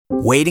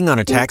Waiting on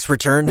a tax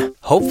return?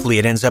 Hopefully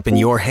it ends up in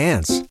your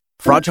hands.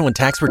 Fraudulent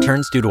tax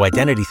returns due to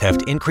identity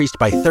theft increased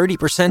by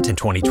 30% in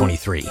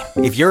 2023.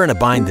 If you're in a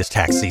bind this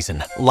tax season,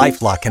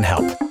 LifeLock can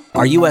help.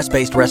 Our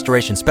U.S.-based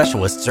restoration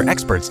specialists are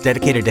experts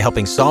dedicated to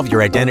helping solve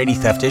your identity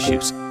theft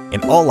issues.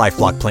 And all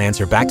LifeLock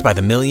plans are backed by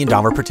the $1 Million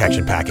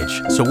Protection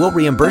Package. So we'll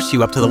reimburse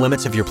you up to the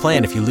limits of your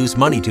plan if you lose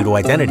money due to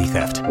identity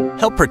theft.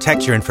 Help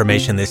protect your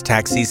information this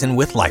tax season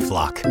with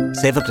LifeLock.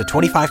 Save up to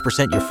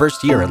 25% your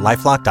first year at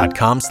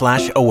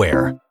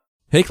LifeLock.com/aware.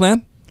 Hey,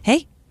 Clan.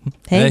 Hey.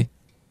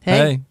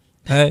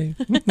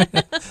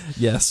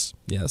 Yes.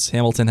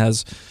 Hamilton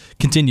has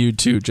continued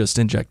to just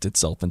inject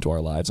itself into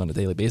our lives on a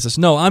daily basis.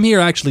 No, I'm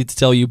here actually to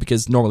tell you,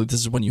 because normally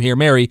this is when you hear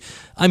Mary,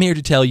 I'm here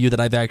to tell you that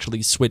I've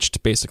actually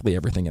switched basically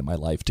everything in my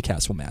life to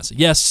Caswell Massey.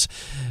 Yes,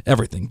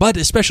 everything, but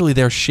especially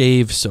their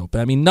shave soap.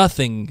 I mean,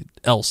 nothing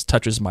else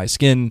touches my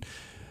skin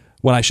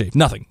when I shave.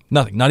 Nothing,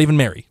 not even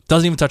Mary.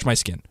 Doesn't even touch my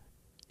skin.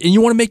 And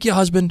you want to make your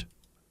husband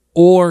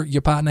or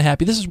your partner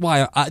happy. This is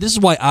why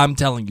I'm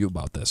telling you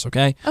about this,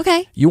 okay?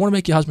 Okay. You want to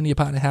make your husband or your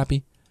partner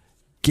happy?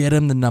 Get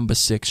him the number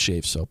 6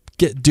 shave soap.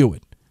 Do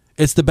it.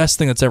 It's the best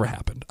thing that's ever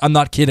happened. I'm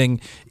not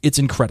kidding. It's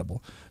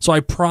incredible. So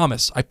I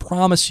promise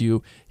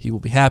you, he will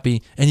be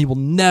happy, and he will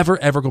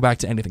never, ever go back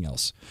to anything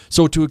else.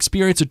 So to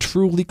experience a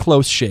truly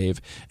close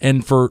shave,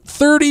 and for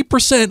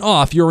 30%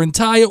 off your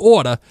entire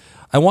order,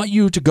 I want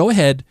you to go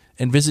ahead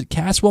and visit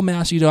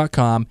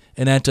CaswellMassey.com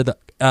and enter the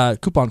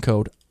coupon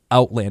code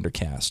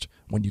OutlanderCast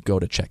when you go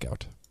to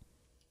checkout.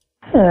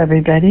 Hello,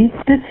 everybody.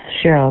 This is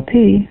Cheryl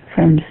P.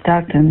 from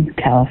Stockton,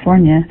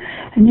 California,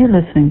 and you're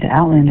listening to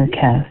Outlander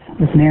Cast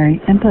with Mary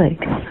and Blake.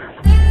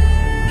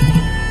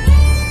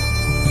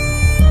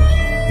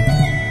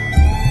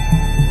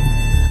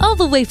 All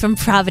the way from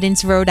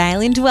Providence, Rhode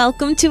Island,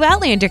 welcome to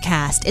Outlander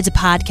Cast. It's a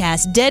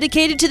podcast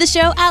dedicated to the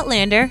show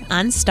Outlander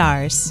on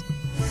Stars.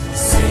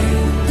 Sing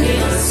me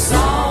a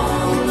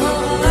song, the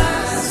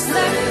last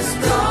that is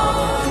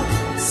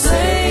gone,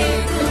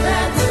 sing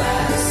that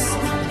last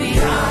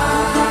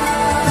behind.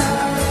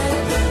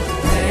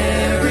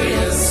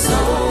 Mary's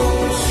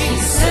soul, she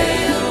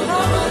sailed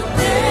on a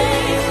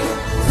day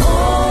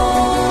over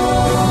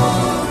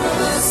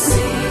the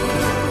sea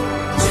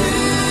to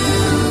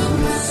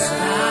the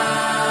sky.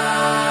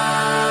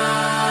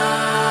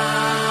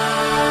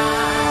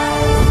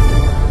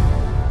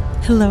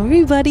 Hello,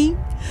 everybody.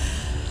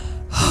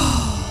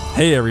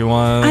 Hey,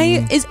 everyone.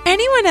 Is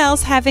anyone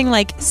else having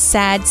like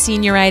sad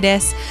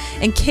senioritis?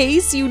 In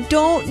case you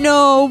don't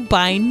know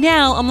by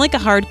now, I'm like a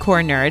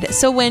hardcore nerd.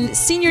 So when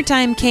senior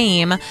time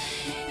came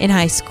in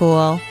high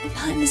school,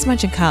 not as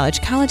much in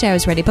college. College I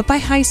was ready, but by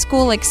high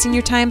school, like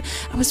senior time,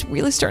 I was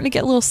really starting to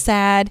get a little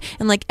sad,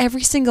 and like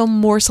every single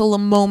morsel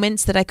of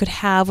moments that I could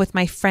have with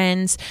my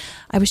friends,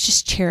 I was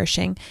just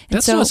cherishing. And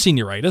That's not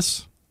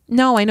senioritis.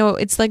 No, I know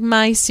it's like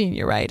my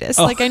senioritis.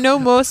 Oh. Like I know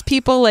most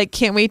people like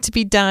can't wait to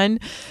be done,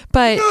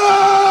 but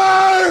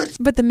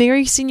the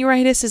Mary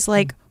senioritis is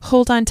like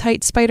hold on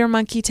tight, spider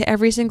monkey, to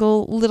every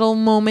single little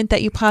moment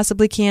that you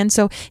possibly can.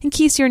 So in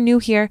case you're new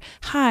here,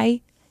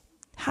 hi,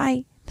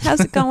 how's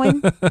it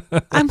going?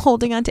 I'm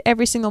holding on to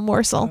every single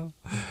morsel.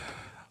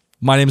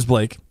 My name's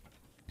Blake.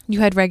 You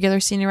had regular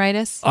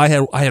senioritis? I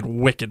had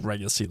wicked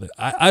regular senioritis.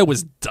 I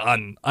was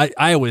done.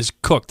 I was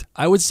cooked.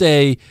 I would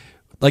say,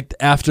 like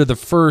after the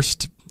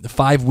first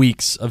 5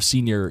 weeks of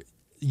senior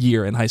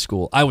year in high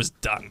school, I was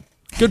done.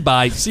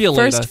 Goodbye. See you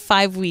later. First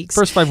 5 weeks.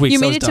 You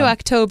made it to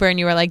October and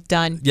you were like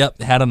done. Yep,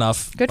 had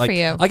enough. Good for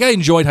you. Like I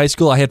enjoyed high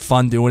school. I had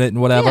fun doing it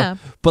and whatever. Yeah.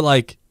 But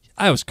like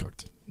I was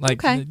cooked.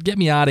 Like, okay. Get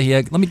me out of here.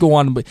 Let me go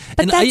on. But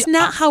that's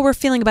not how we're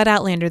feeling about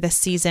Outlander this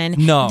season.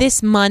 No.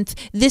 This month,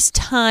 this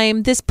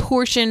time, this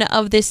portion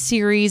of this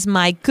series.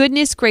 My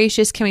goodness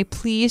gracious, can we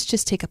please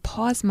just take a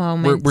pause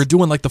moment? We're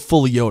doing like the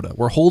full Yoda.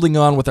 We're holding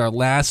on with our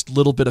last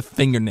little bit of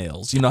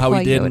fingernails. You know how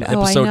we did in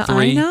episode 3?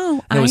 I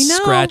know. And it was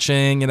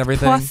scratching and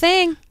everything. Poor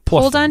thing.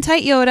 Hold on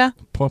tight, Yoda.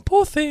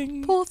 Poor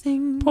thing. Poor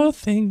thing. Poor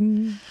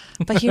thing.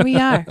 But here we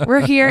are. We're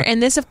here.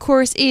 And this, of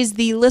course, is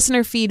the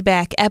listener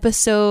feedback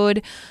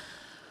episode.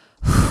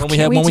 When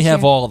we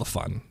have all the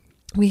fun.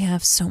 We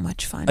have so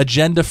much fun.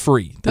 Agenda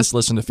free, this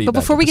listener feedback. But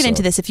before we get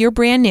into this, if you're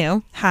brand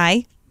new,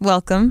 hi,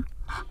 welcome.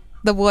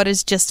 The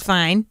water's just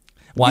fine.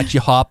 Why don't you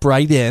hop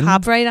right in?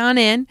 Hop right on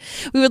in.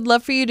 We would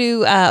love for you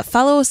to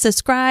follow,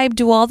 subscribe,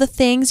 do all the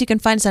things. You can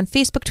find us on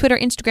Facebook, Twitter,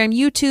 Instagram,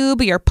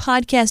 YouTube, your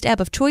podcast app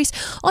of choice.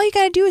 All you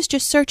got to do is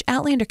just search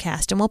Outlander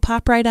Cast and we'll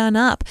pop right on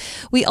up.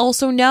 We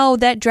also know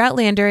that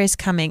Droughtlander is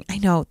coming. I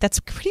know,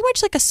 that's pretty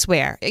much like a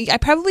swear. I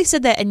probably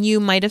said that and you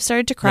might have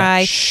started to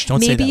cry. Yeah, shh,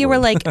 don't say Maybe that you word.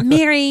 were like,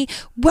 Mary,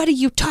 what are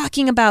you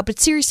talking about? But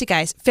seriously,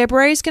 guys,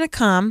 February is going to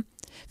come.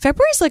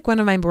 February is like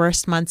one of my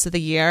worst months of the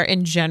year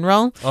in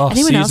general. Oh,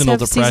 Anyone seasonal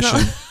else have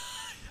depression.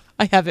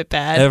 I have it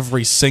bad.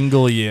 Every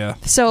single year.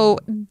 So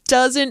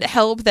doesn't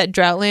help that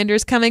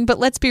Droughtlander's coming, but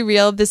let's be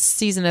real, this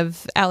season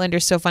of Outlander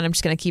is so fun. I'm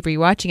just going to keep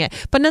rewatching it.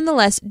 But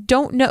nonetheless,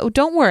 don't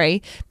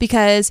worry,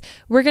 because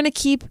we're going to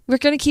keep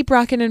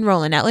rocking and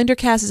rolling. Outlander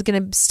Cast is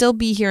going to still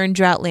be here in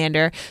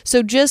Droughtlander.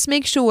 So just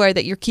make sure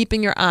that you're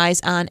keeping your eyes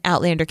on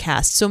Outlander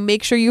Cast. So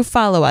make sure you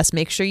follow us,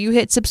 make sure you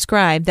hit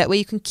subscribe. That way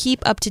you can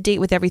keep up to date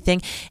with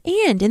everything.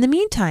 And in the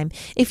meantime,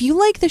 if you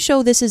like the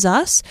show This Is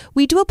Us,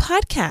 we do a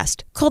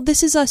podcast called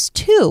This Is Us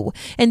 2.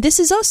 And This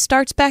Is Us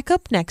starts back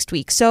up next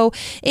week. So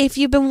if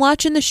you've been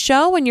watching the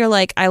show and you're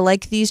like, I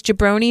like these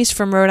jabronis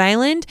from Rhode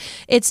Island,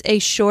 it's a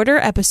shorter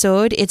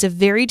episode. It's a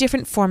very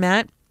different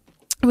format.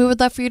 We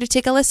would love for you to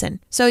take a listen.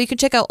 So you can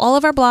check out all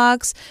of our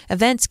blogs,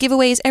 events,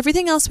 giveaways,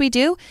 everything else we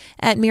do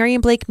at Mary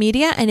and Blake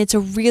Media. And it's a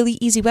really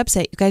easy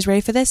website. You guys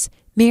ready for this?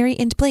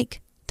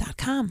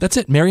 maryandblake.com. That's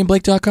it,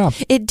 maryandblake.com.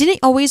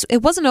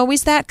 It wasn't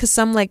always that, because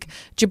some like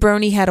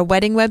jabroni had a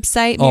wedding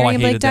website, I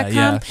hated that,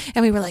 yeah.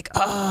 and we were like,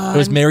 oh. It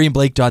was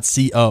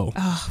maryandblake.co.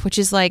 Oh, which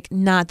is like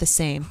not the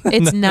same.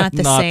 It's not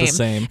the Not same. the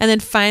same. And then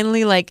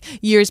finally, like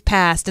years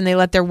passed, and they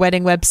let their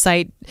wedding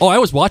website. Oh, I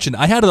was watching.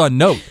 I had it on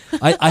note.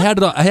 I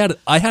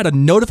had a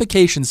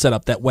notification set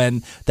up that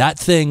when that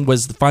thing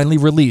was finally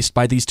released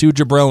by these two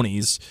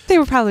jabronis. They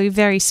were probably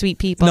very sweet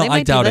people. No, They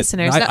might I doubt be it.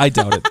 listeners. I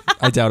doubt it.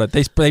 I doubt it.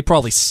 They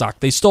probably suck.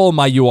 They stole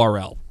my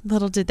URL.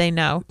 Little did they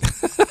know,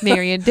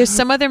 Marion. There's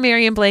some other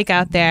Marion Blake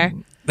out there.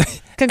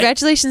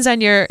 Congratulations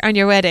on your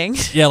wedding.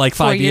 Yeah, like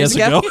 5 years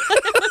ago.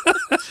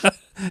 ago.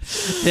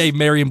 Hey,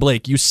 Marion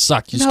Blake, you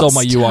suck. You No, stole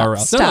my stop, URL.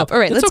 Stop. No, All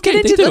right, it's let's okay.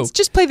 get into. They do. Let's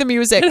just play the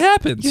music. It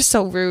happens. You're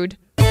so rude.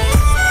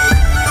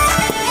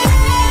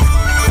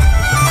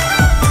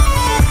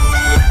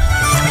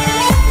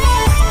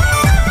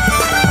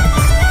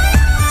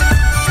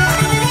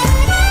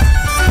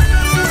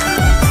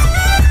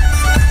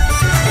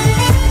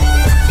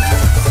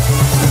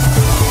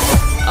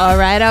 All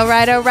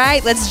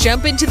right. Let's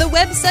jump into the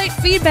website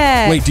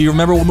feedback. Wait, do you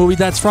remember what movie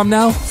that's from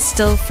now?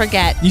 Still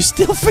forget. You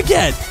still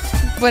forget.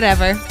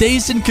 Whatever.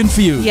 Dazed and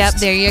Confused. Yep,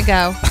 there you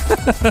go.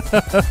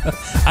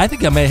 I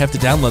think I may have to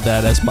download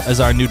that as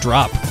our new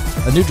drop.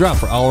 A new drop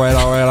for all right.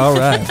 All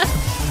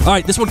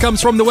right, this one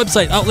comes from the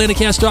website,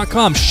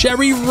 outlandercast.com.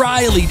 Sherry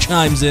Riley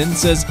chimes in,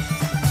 says,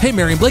 Hey,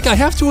 Mary and Blake, I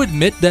have to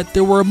admit that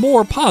there were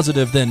more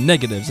positive than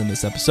negatives in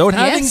this episode.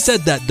 Having Yes.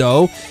 said that,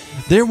 though,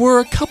 there were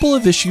a couple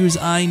of issues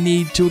I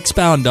need to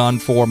expound on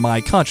for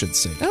my conscience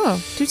sake. Oh,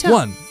 do tell.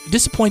 One,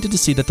 disappointed to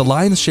see that the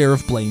lion's share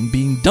of blame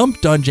being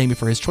dumped on Jamie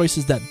for his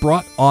choices that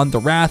brought on the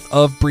wrath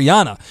of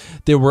Brianna.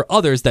 There were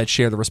others that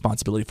share the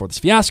responsibility for this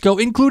fiasco,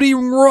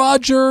 including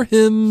Roger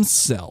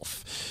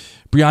himself.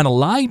 Brianna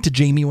lied to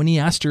Jamie when he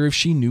asked her if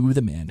she knew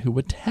the man who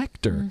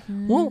attacked her.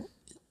 Mm-hmm. Well,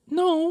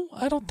 no,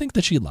 I don't think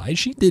that she lied.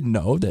 She did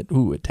know that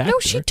who attacked her. No,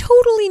 she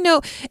totally know.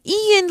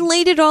 Ian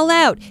laid it all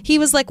out. He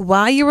was like,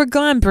 while you were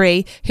gone,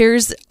 Brie,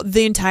 here's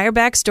the entire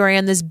backstory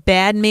on this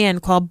bad man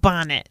called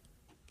Bonnet.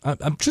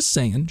 I'm just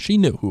saying, she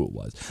knew who it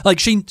was.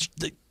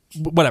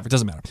 Whatever, it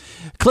doesn't matter.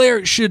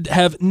 Claire should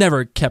have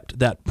never kept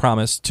that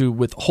promise to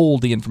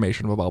withhold the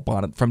information about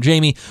Bonnet from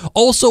Jamie.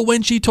 Also,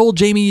 when she told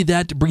Jamie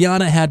that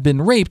Brianna had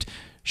been raped,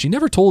 she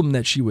never told him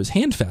that she was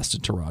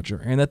handfasted to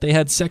Roger and that they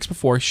had sex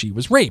before she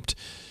was raped.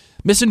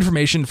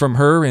 Misinformation from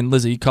her and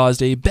Lizzie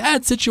caused a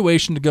bad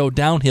situation to go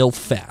downhill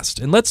fast.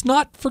 And let's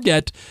not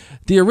forget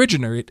the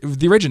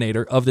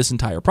originator of this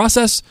entire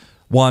process,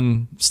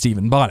 one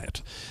Stephen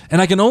Bonnet.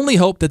 And I can only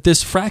hope that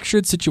this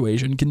fractured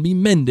situation can be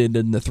mended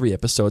in the 3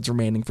 episodes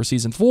remaining for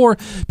season 4,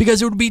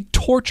 because it would be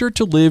torture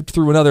to live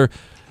through another,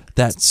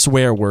 that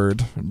swear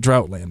word,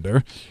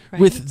 Droughtlander,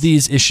 with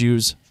these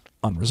issues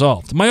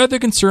unresolved. My other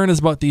concern is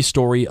about the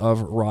story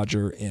of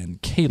Roger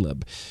and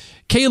Caleb.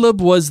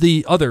 Caleb was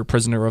the other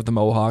prisoner of the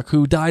Mohawk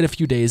who died a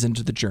few days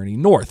into the journey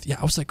north. Yeah,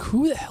 I was like,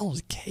 who the hell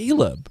is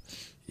Caleb?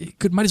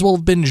 It might as well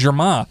have been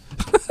Germain.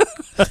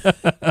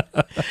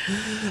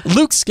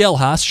 Luke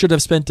Skelhaas should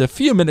have spent a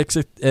few minutes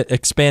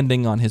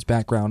expanding on his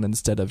background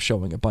instead of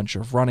showing a bunch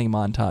of running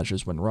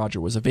montages when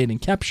Roger was evading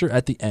capture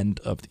at the end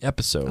of the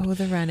episode. Oh,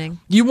 the running.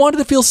 You wanted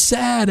to feel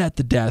sad at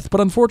the death, but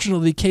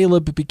unfortunately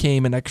Caleb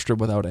became an extra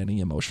without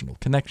any emotional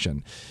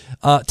connection.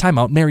 Time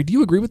out. Mary, do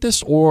you agree with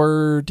this,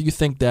 or do you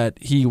think that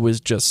he was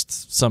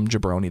just some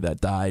jabroni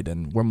that died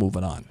and we're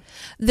moving on?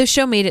 The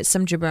show made it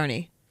some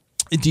jabroni.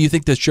 Do you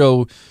think the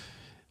show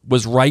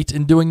was right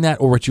in doing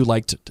that, or would you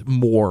liked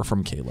more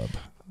from Caleb?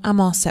 I'm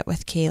all set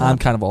with Caleb. I'm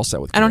kind of all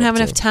set with Caleb. I don't have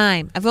enough too.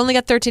 time. I've only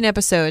got 13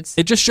 episodes.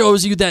 It just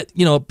shows you that,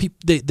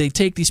 they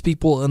take these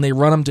people and they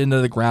run them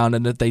into the ground,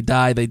 and if they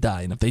die, they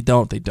die. And if they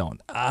don't, they don't.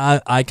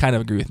 I kind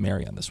of agree with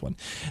Mary on this one.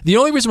 The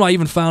only reason why I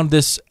even found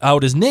this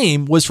out his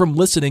name was from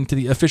listening to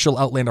the official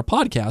Outlander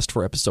podcast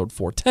for episode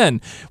 410,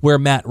 where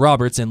Matt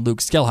Roberts and Luke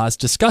Skelhaas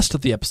discussed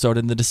the episode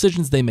and the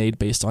decisions they made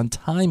based on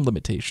time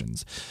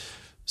limitations.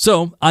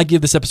 So I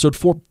give this episode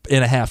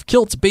 4.5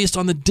 kilts based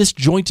on the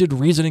disjointed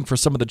reasoning for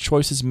some of the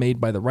choices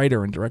made by the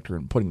writer and director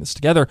in putting this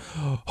together.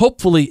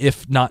 Hopefully,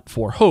 if not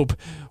for hope,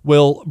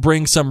 will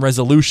bring some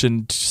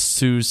resolution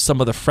to some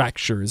of the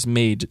fractures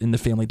made in the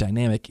family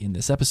dynamic in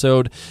this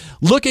episode.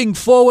 Looking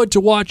forward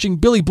to watching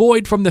Billy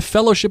Boyd from the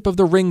Fellowship of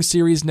the Ring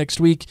series next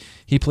week.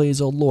 He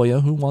plays a lawyer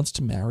who wants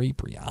to marry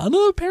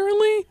Brianna,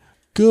 apparently.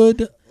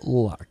 Good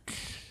luck.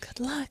 Good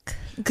luck.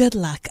 Good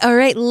luck. All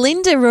right.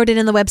 Linda wrote it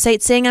in the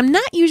website saying, I'm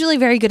not usually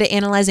very good at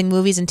analyzing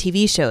movies and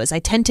TV shows. I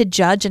tend to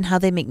judge on how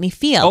they make me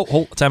feel. Oh,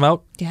 hold, time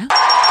out. Yeah.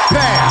 Bam!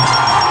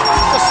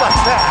 Just like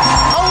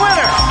that. A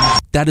winner!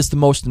 That is the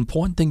most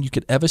important thing you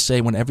could ever say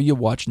whenever you're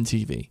watching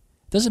TV.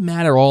 Doesn't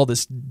matter all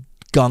this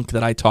gunk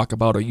that I talk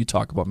about or you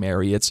talk about,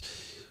 Mary. It's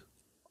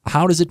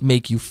how does it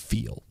make you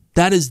feel?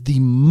 That is the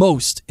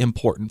most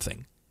important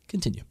thing.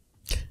 Continue.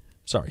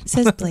 Sorry.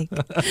 Says Blake.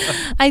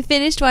 I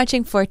finished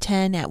watching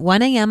 410 at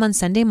 1 a.m. on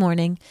Sunday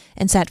morning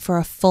and sat for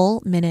a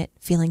full minute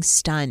feeling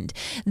stunned.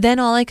 Then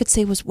all I could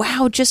say was,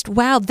 wow, just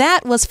wow.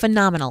 That was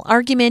phenomenal.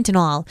 Argument and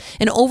all.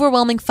 An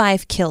overwhelming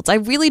 5 kills. I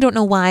really don't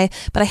know why,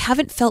 but I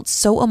haven't felt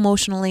so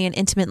emotionally and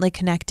intimately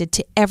connected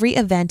to every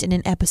event in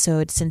an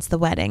episode since the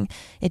wedding.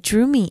 It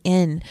drew me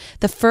in.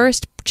 The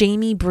first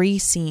Jamie Bree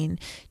scene,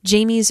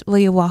 Jamie's Will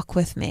You Walk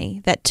With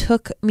Me, that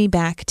took me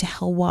back to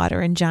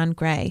Hellwater and John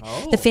Gray.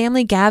 The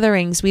family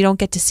gatherings we don't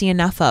get to see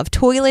enough of.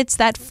 Toilets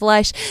that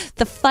flush.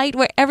 The fight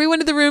where everyone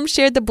in the room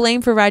shared the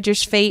blame for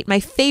Roger's fate. My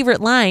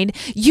favorite line,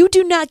 you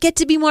do not get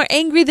to be more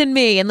angry than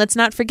me. And let's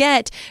not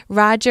forget,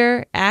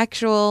 Roger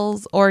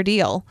Actual's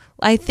ordeal.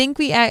 I think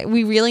we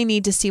really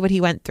need to see what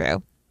he went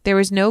through. There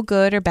was no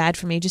good or bad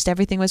for me. Just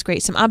everything was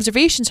great. Some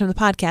observations from the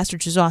podcast,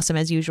 which is awesome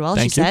as usual.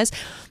 Thank you. She says,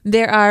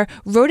 there are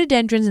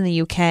rhododendrons in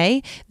the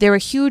UK. There are a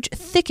huge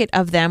thicket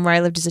of them where I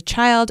lived as a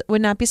child.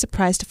 Would not be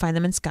surprised to find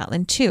them in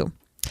Scotland too.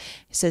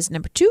 He says,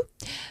 number 2.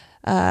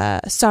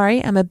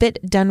 Sorry, I'm a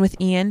bit done with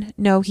Ian.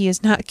 No, he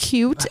is not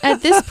cute.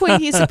 At this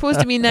point, he's supposed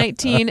to be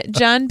 19.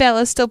 John Bell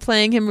is still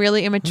playing him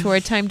really immature.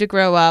 Time to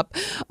grow up.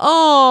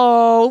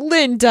 Oh,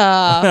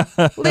 Linda.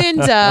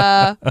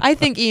 Linda. I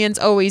think Ian's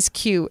always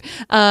cute.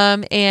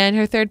 And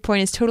her third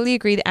point is totally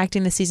agree. The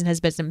acting this season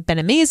has been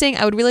amazing.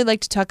 I would really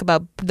like to talk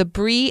about the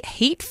Brie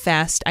Hate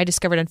Fest I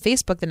discovered on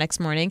Facebook the next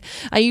morning.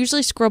 I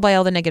usually scroll by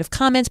all the negative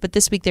comments, but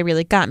this week they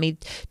really got me.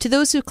 To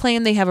those who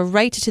claim they have a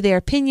right to their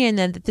opinion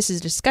and that this is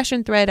a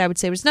discussion thread, I would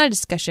say it was not a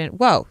discussion.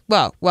 Whoa.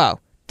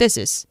 This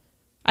is...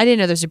 I didn't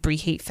know there's a Brie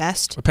Hate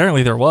Fest.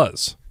 Apparently there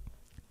was.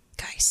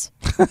 Guys.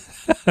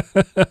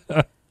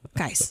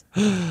 Guys.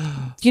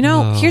 You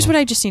know, here's what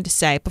I just need to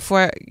say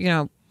before,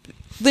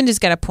 Linda's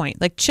got a point.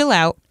 Like, chill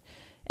out.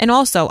 And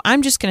also,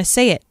 I'm just going to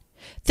say it.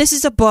 This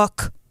is a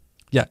book.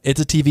 Yeah,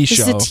 it's a TV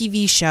show. This is a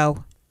TV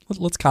show.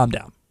 Let's calm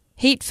down.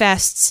 Hate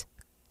fests.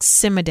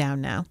 Simmer down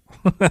now.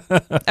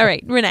 All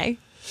right, Renee.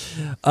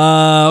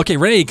 Okay,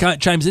 Renee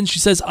chimes in. She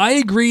says, I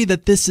agree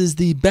that this is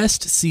the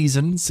best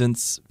season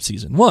since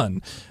season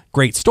 1.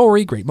 Great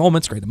story, great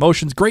moments, great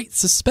emotions, great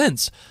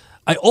suspense.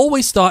 I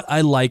always thought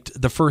I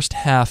liked the first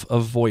half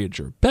of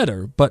Voyager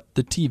better, but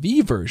the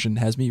TV version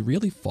has me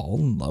really fall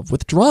in love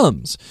with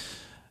drums.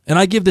 And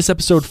I give this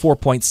episode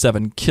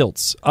 4.7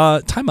 kilts.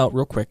 Time out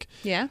real quick.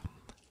 Yeah?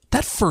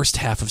 That first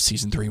half of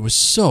season 3 was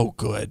so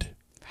good.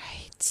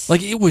 Right.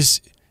 Like, it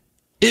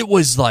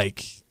was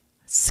like...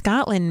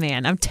 Scotland,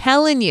 man. I'm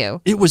telling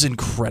you. It was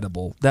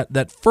incredible.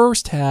 That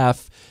first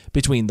half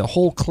between the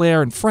whole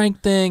Claire and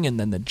Frank thing and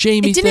then the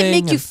Jamie thing. It didn't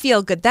make you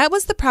feel good. That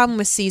was the problem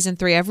with season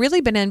 3. I've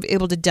really been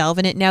able to delve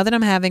in it now that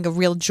I'm having a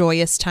real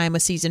joyous time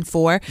with season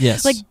 4.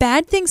 Yes. Like,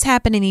 bad things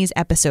happen in these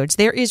episodes.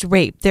 There is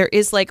rape. There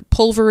is, like,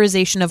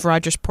 pulverization of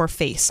Roger's poor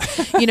face.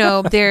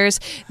 There's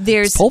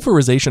Is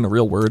pulverization a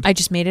real word? I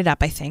just made it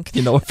up, I think.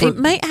 It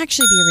might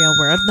actually be a real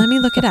word. Let me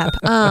look it up.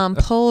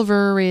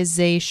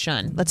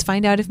 Pulverization. Let's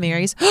find out if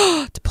Mary's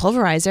to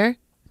pulverizer.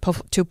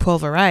 To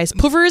pulverize.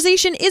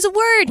 Pulverization is a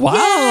word. Wow.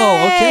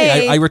 Yay!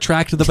 Okay. I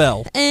retract the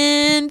bell.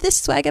 And this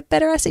is why I got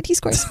better SAT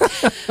scores.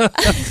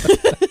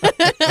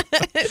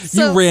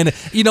 You ran.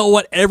 You know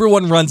what?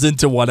 Everyone runs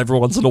into one every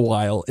once in a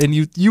while, and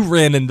you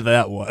ran into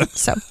that one.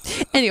 So,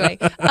 anyway,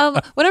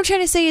 what I'm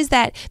trying to say is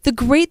that the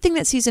great thing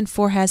that season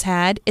 4 has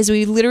had is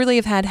we literally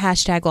have had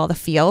hashtag all the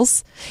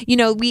feels.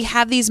 We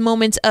have these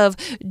moments of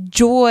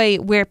joy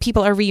where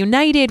people are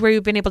reunited, where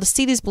we've been able to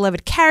see these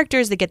beloved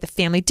characters. They get the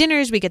family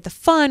dinners, we get the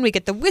fun, we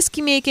get the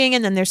whiskey making,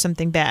 and then there's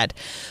something bad.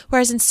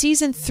 Whereas in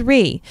season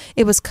 3,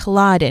 it was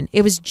Culloden.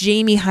 It was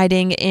Jamie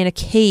hiding in a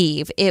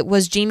cave. It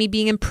was Jamie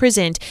being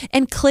imprisoned,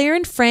 and Claire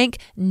and Frank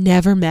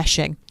never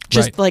meshing.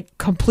 Just right. Like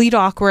complete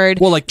awkward.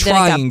 Well, like then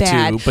trying it got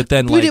bad. to, but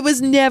then But it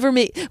was never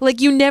made.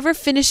 Like, you never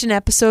finish an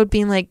episode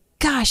being like,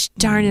 gosh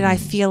darn it, I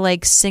feel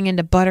like singing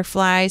to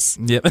butterflies.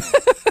 Yep.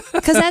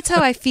 Because that's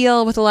how I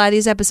feel with a lot of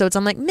these episodes.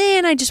 I'm like,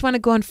 man, I just want to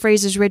go on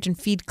Fraser's Ridge and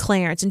feed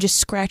Clarence and just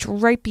scratch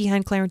right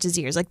behind Clarence's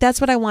ears. Like, that's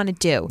what I want to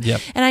do.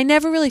 Yep. And I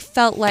never really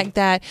felt like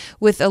that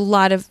with a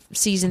lot of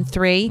season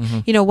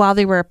 3, while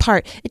they were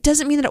apart. It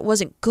doesn't mean that it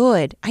wasn't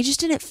good. I just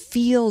didn't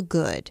feel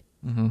good.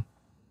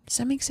 Does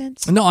that make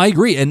sense? No, I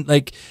agree. And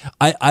like,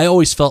 I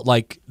always felt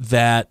like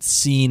that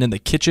scene in the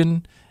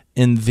kitchen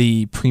in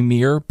the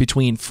premiere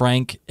between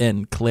Frank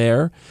and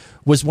Claire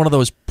was one of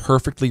those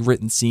perfectly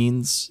written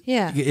scenes.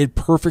 Yeah. It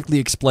perfectly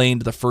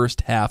explained the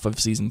first half of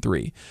season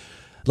 3.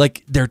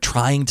 Like, they're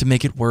trying to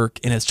make it work,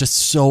 and it's just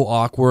so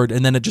awkward,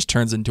 and then it just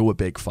turns into a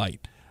big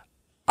fight.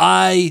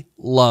 I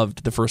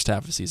loved the first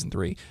half of season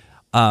 3.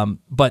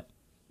 But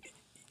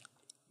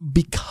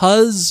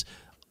because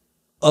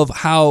of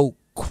how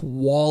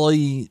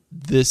quality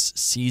this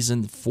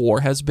season 4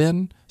 has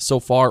been so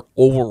far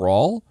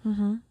overall,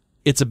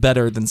 it's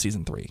better than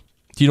season 3.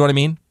 Do you know what I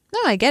mean? No,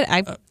 I get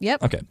it.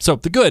 Yep. Okay, so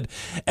the good.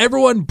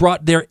 Everyone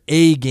brought their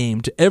A game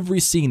to every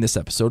scene this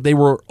episode. They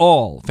were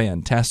all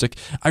fantastic.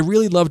 I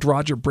really loved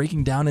Roger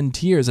breaking down in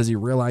tears as he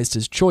realized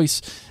his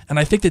choice, and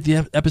I think that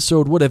the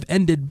episode would have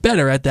ended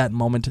better at that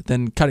moment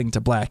than cutting to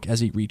black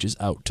as he reaches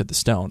out to the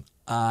stone.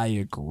 I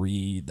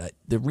agree that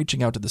they're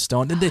reaching out to the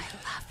stone. And they,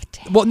 loved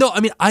it. Well, no,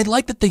 I mean, I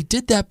like that they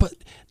did that, but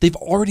they've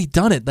already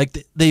done it. Like,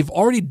 they've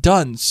already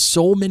done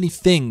so many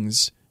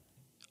things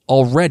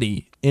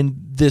already in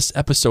this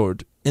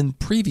episode, in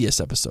previous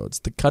episodes,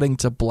 the cutting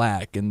to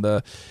black and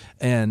the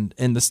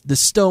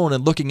stone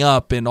and looking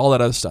up and all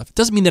that other stuff. It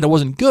doesn't mean that it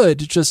wasn't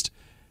good.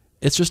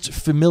 It's just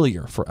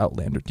familiar for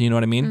Outlander. Do you know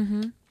what I mean?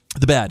 Mm-hmm.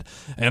 The bad.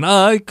 And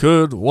I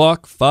could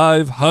walk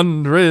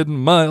 500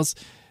 miles.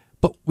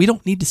 But we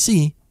don't need to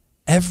see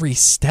every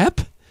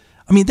step.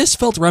 I mean, this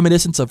felt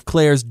reminiscent of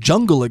Claire's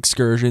jungle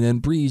excursion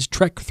and Bree's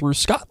trek through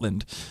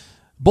Scotland.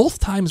 Both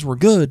times were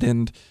good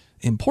and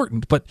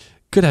important, but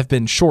could have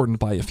been shortened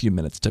by a few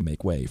minutes to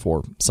make way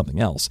for something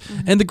else.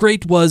 And the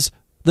great was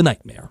the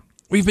nightmare.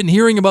 We've been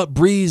hearing about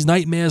Bree's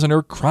nightmares and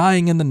her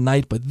crying in the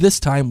night, but this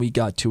time we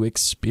got to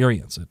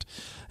experience it.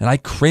 And I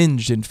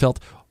cringed and felt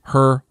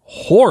her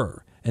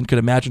horror and could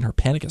imagine her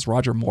panic as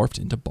Roger morphed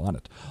into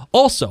Bonnet.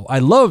 Also, I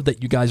love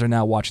that you guys are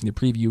now watching the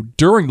preview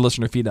during the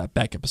listener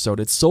feedback episode.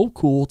 It's so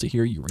cool to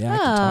hear you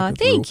react and talk it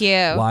thank through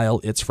you. while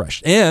it's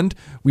fresh. And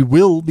we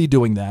will be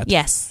doing that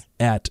Yes.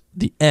 at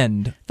the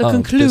end The of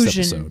conclusion. this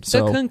episode. The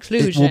So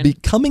conclusion. it will be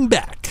coming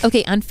back.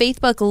 Okay, on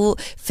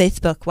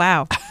Facebook,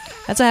 wow.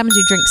 That's what happens when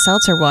you drink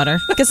seltzer water.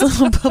 It gets a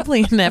little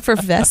bubbly and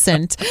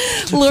effervescent.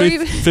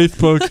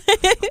 Facebook.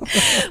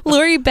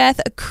 Lori Beth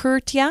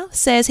Kurtia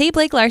says, "Hey,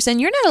 Blake Larson,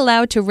 you're not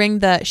allowed to ring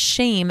the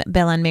shame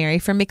bell on Mary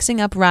for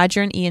mixing up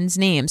Roger and Ian's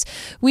names.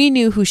 We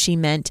knew who she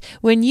meant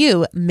when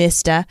you,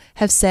 Mista,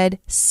 have said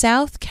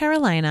South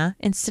Carolina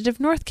instead of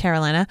North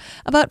Carolina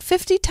about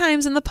 50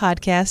 times in the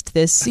podcast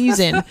this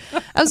season.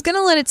 I was going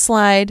to let it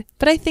slide,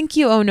 but I think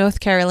you owe North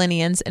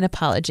Carolinians an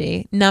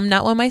apology. No, I'm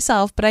not one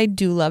myself, but I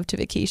do love to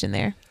vacation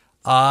there."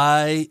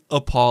 I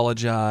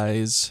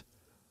apologize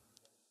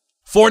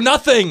for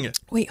nothing.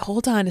 Wait,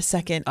 hold on a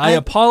second. I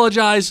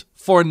apologize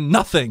for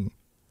nothing.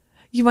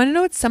 You want to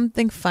know what's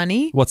something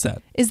funny? What's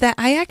that? Is that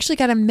I actually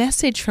got a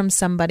message from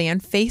somebody on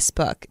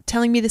Facebook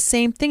telling me the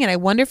same thing, and I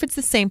wonder if it's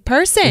the same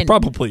person. It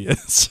probably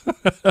is.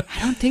 I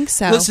don't think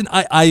so. Listen,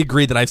 I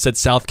agree that I've said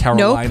South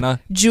Carolina.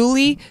 Nope.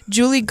 Julie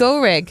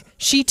Gorig,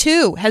 she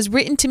too has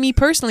written to me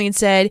personally and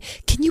said,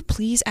 "Can you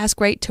please ask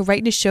Wright to write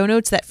in his show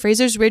notes that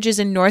Fraser's Ridge is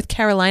in North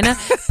Carolina?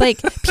 Like,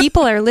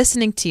 people are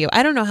listening to you.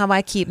 I don't know how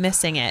I keep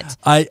missing it.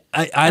 I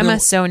I'm don't, a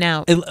zone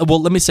out.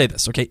 well, let me say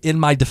this, okay? In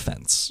my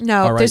defense.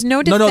 No, all right? there's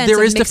no defense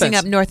there in is mixing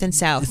defense. up North and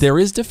South. There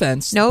is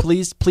defense. Nope.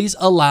 Please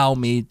allow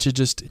me to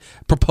just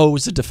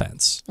propose a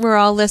defense. We're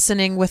all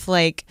listening with,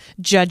 like,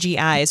 judgy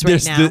eyes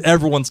right now.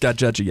 Everyone's got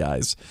judgy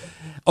eyes.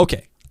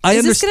 Okay.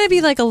 Is this going to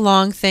be like a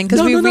long thing?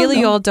 Because we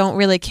really all don't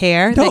really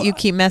care No. that you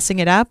keep messing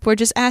it up. We're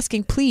just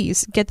asking,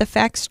 please, get the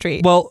facts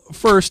straight. Well,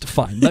 first,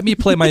 fine. Let me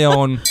play my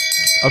own,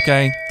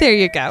 okay? There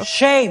you go.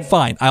 Shame.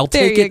 Fine. I'll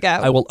There take you it. go.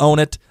 I will own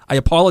it. I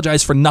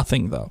apologize for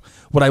nothing, though.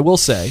 What I will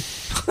say,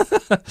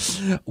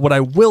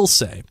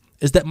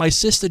 is that my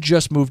sister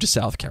just moved to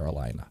South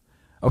Carolina,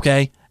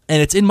 okay?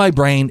 And it's in my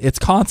brain. It's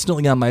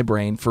constantly on my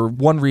brain for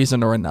one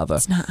reason or another.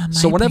 It's not on my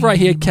So whenever I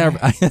brain hear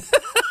anymore.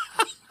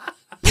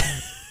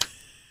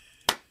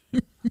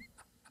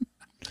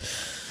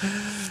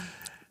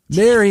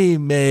 Mary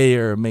may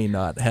or may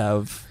not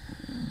have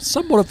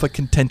somewhat of a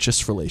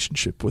contentious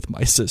relationship with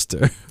my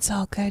sister. It's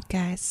all good,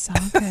 guys. It's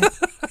all good.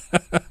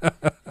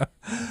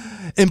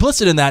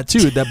 Implicit in that,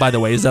 too, that, by the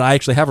way, is that I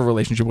actually have a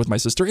relationship with my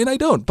sister, and I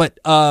don't. But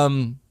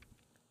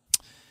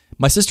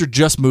my sister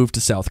just moved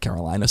to South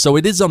Carolina, so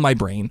it is on my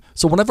brain.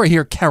 So whenever I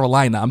hear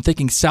Carolina, I'm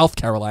thinking South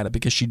Carolina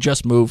because she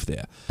just moved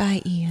there.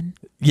 Bye, Ian.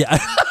 Yeah.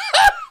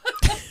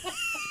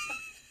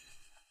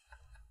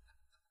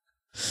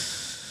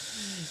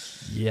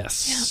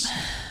 Yes.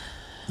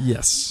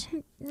 Yes.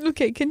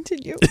 Okay,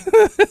 continue.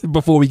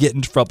 Before we get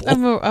in trouble.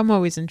 I'm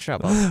always in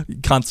trouble.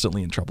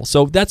 Constantly in trouble.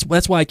 So that's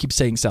why I keep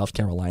saying South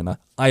Carolina.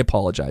 I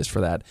apologize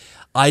for that.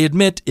 I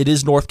admit it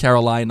is North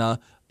Carolina,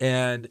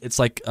 and it's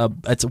like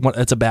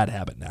it's a bad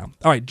habit now.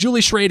 All right,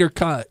 Julie Schrader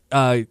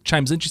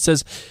chimes in. She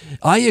says,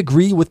 "I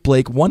agree with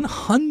Blake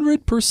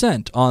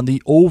 100% on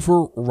the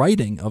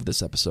overwriting of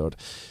this episode.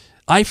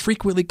 I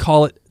frequently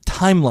call it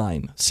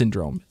timeline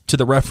syndrome to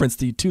the reference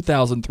the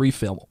 2003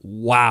 film.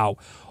 Wow.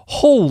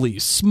 Holy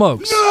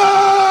smokes.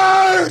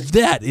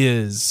 That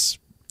is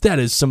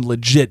some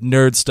legit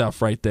nerd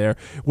stuff right there,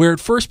 where it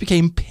first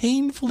became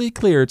painfully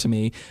clear to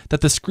me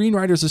that the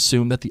screenwriters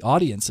assume that the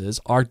audiences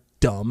are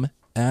dumb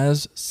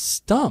as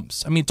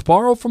stumps. I mean, to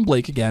borrow from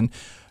Blake again,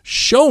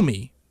 show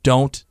me,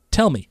 don't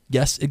tell me.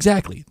 Yes,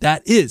 exactly.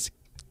 That is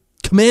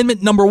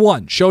commandment number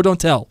 1, show, don't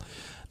tell.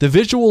 The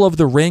visual of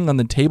the ring on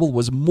the table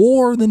was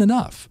more than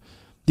enough.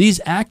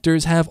 These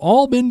actors have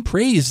all been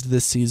praised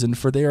this season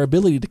for their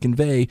ability to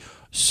convey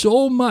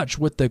so much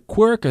with the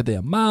quirk of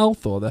their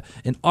mouth or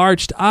an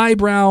arched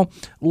eyebrow.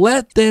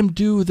 Let them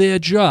do their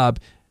job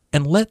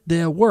and let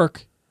their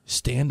work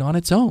stand on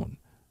its own.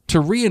 To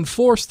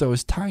reinforce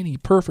those tiny,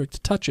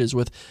 perfect touches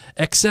with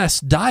excess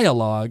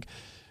dialogue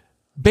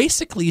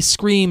basically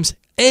screams,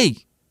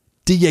 "Hey,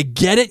 do you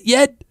get it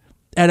yet?"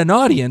 at an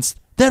audience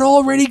that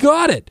already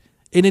got it.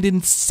 And it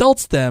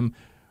insults them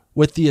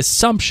with the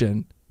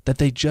assumption that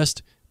they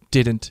just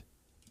didn't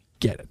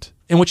get it.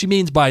 And what she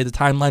means by the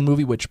timeline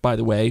movie, which, by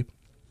the way,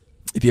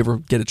 if you ever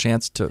get a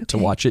chance to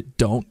watch it,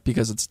 don't,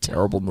 because it's a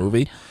terrible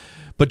movie.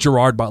 But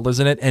Gerard Butler's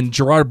in it, and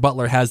Gerard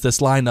Butler has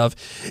this line of,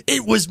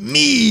 "It was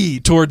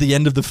me," toward the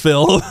end of the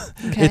film.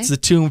 Okay. It's the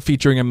tomb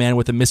featuring a man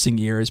with a missing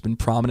ear has been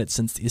prominent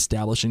since the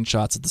establishing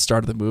shots at the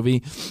start of the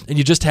movie. And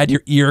you just had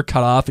your ear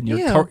cut off, and you're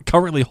Ew.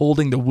 currently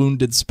holding the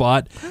wounded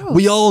spot. Gross.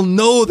 We all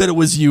know that it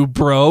was you,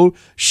 bro.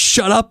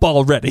 Shut up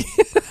already.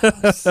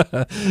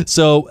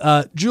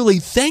 So, Julie,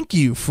 thank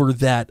you for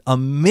that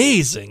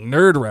amazing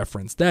nerd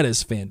reference. That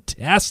is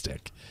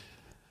fantastic.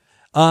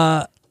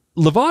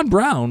 Levon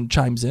Brown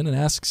chimes in and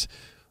asks,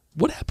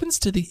 what happens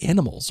to the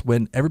animals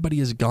when everybody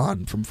is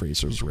gone from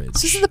Fraser's Ridge?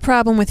 This is the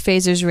problem with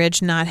Fraser's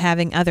Ridge not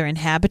having other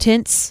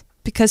inhabitants,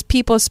 because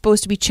people are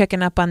supposed to be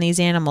checking up on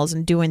these animals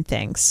and doing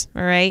things.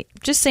 All right?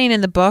 Just saying,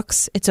 in the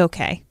books, it's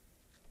okay.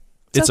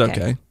 It's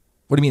okay.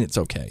 What do you mean it's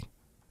okay?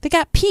 They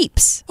got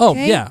peeps. Oh,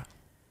 okay? yeah.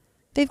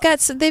 They've got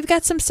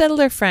some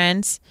settler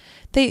friends.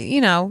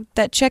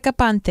 That check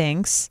up on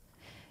things.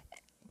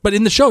 But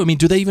in the show, I mean,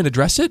 do they even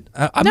address it?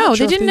 I'm No, not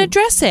sure they if didn't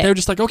address it. They were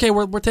just like, okay,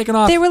 we're taking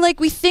off. They were like,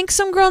 we think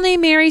some girl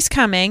named Mary's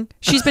coming.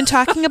 She's been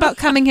talking about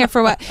coming here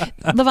for what?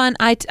 Levon,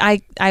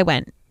 I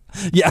went.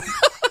 Yeah.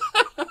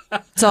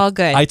 It's all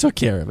good. I took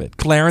care of it.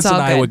 Clarence It's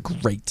and all I were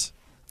good. great.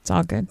 It's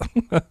all good.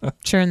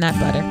 Churn that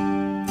butter.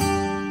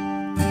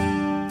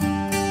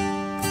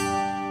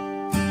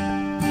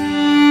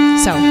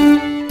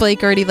 So,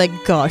 Blake already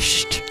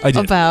gushed I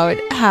did. about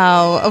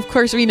how, of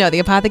course, we know the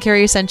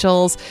apothecary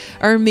essentials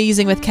are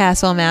amazing with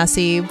Caswell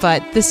Massey,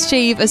 but the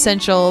shave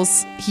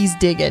essentials, he's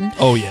digging.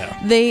 Oh, yeah.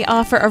 They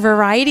offer a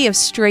variety of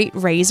straight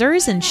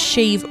razors and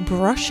shave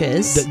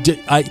brushes.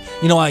 I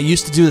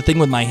used to do the thing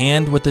with my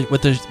hand with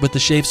the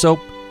shave soap.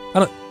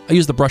 I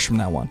use the brush from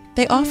now on.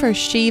 They offer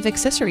shave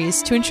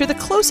accessories to ensure the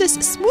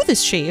closest,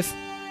 smoothest shave.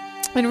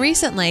 And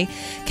recently,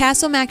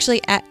 Castle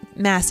Massey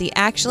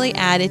actually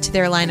added to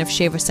their line of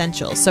shave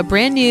essentials. So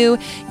brand new,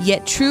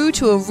 yet true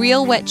to a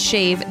real wet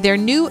shave, their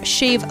new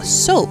shave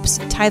soaps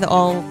tie the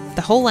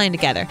whole line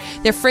together.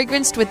 They're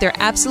fragranced with their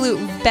absolute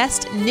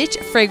best niche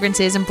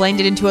fragrances and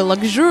blended into a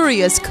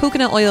luxurious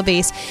coconut oil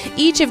base.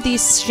 Each of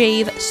these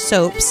shave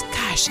soaps,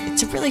 gosh,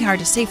 it's really hard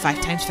to say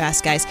 5 times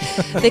fast, guys.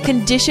 They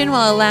condition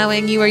while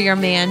allowing you or your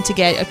man to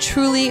get a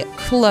truly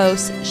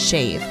close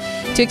shave.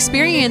 To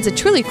experience a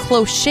truly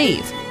close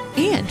shave,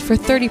 and for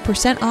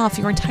 30% off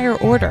your entire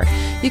order,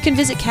 you can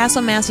visit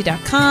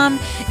castlemassey.com,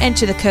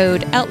 enter the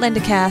code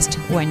OutlanderCast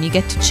when you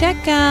get to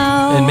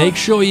checkout. And make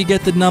sure you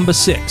get the number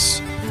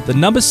 6. The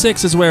number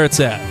 6 is where it's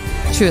at.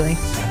 Truly.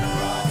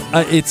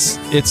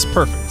 It's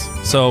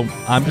perfect. So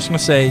I'm just going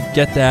to say,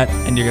 get that,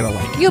 and you're going to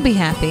like it. You'll be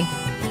happy.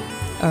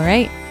 All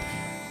right.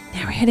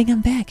 Now we're heading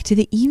on back to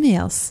the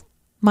emails.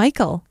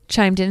 Michael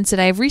chimed in and said,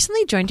 I have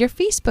recently joined your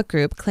Facebook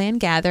group, Clan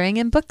Gathering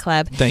and Book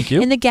Club. Thank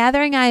you. In the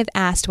gathering, I have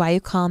asked why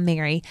you call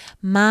Mary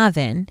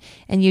Marvin,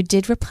 and you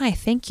did reply,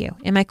 thank you.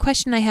 In my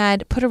question, I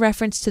had put a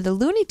reference to the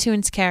Looney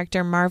Tunes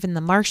character Marvin the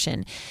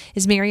Martian.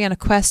 Is Mary on a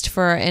quest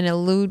for an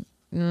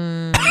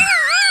I'm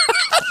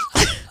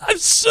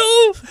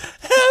so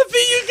happy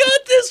you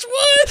got this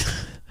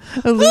one.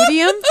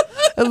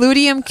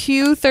 Illudium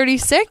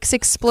Q36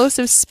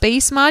 explosive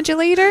space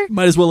modulator?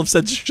 Might as well have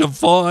said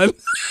Siobhan.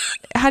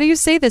 How do you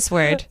say this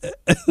word?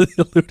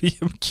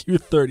 Illudium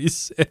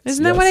Q36.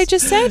 Isn't that what I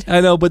just said? I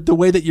know, but the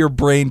way that your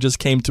brain just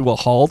came to a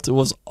halt, it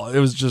was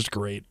just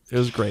great. It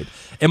was great.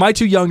 Am I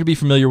too young to be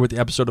familiar with the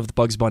episode of the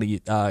Bugs Bunny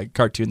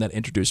cartoon that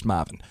introduced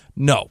Marvin?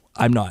 No,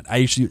 I'm not. I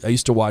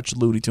used to watch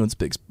Looney Tunes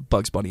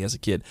Bugs Bunny as a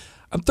kid.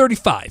 I'm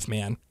 35,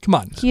 man. Come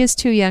on. He is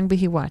too young, but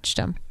he watched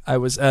him. I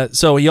was.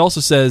 So he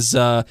also says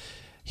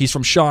he's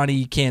from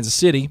Shawnee, Kansas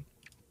City,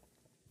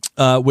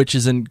 which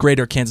is in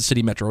greater Kansas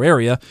City metro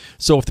area.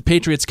 So if the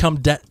Patriots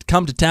come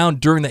to town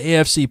during the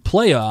AFC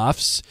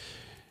playoffs,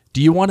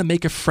 do you want to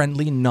make a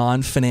friendly,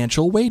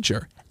 non-financial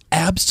wager?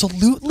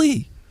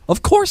 Absolutely.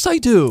 Of course I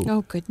do.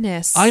 Oh,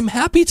 goodness. I'm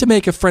happy to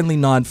make a friendly,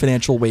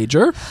 non-financial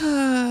wager.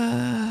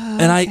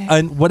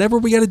 And whatever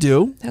we got to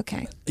do.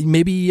 Okay.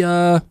 Maybe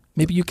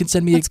Maybe you can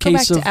send me Let's a go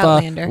case back of to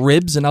Outlander.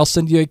 ribs, and I'll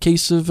send you a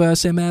case of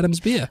Sam Adams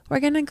beer. We're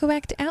going to go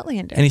back to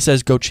Outlander. And he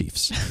says, go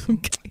Chiefs.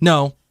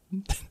 No.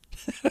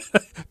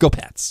 Go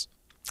Pats.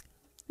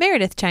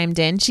 Meredith chimed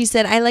in. She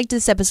said, I liked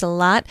this episode a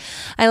lot.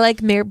 I like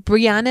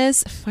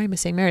Brianna's, why am I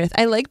saying Meredith?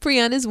 I like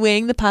Brianna's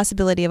weighing the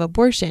possibility of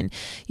abortion.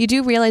 You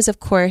do realize,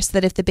 of course,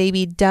 that if the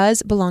baby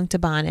does belong to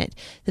Bonnet,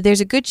 that there's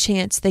a good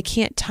chance they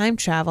can't time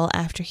travel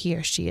after he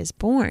or she is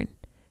born.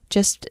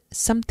 Just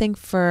something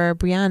for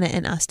Brianna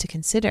and us to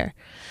consider.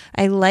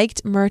 I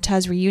liked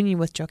Murtaugh's reunion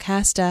with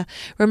Jocasta.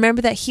 Remember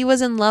that he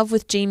was in love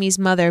with Jamie's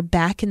mother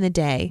back in the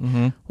day.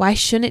 Mm-hmm. Why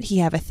shouldn't he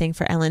have a thing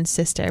for Ellen's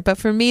sister? But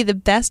for me, the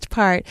best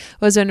part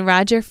was when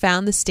Roger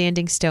found the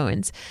standing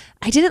stones.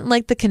 I didn't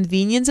like the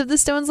convenience of the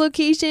stones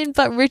location,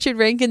 but Richard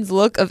Rankin's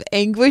look of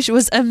anguish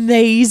was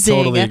amazing.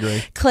 Totally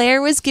agree.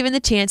 Claire was given the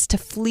chance to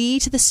flee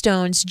to the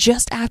stones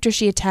just after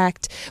she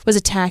was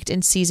attacked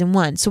in season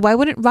 1. So why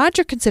wouldn't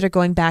Roger consider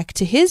going back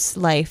to his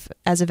life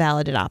as a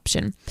valid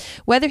option?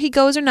 Whether he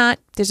goes or not,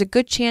 there's a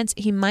good chance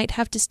he might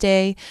have to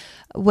stay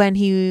where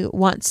he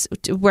wants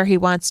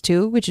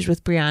to, which is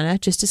with Brianna,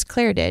 just as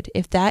Claire did.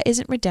 If that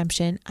isn't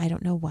redemption, I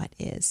don't know what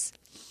is.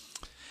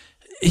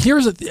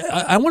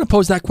 I want to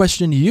pose that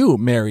question to you,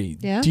 Mary.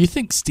 Yeah? Do you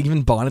think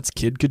Stephen Bonnet's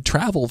kid could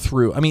travel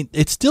through? I mean,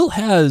 it still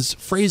has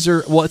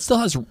Fraser. Well, it still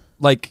has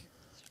like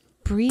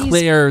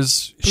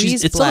Claire's.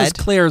 It still has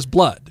Claire's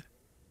blood.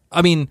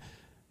 I mean,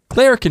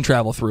 Claire can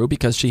travel through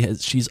because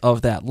she's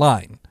of that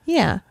line.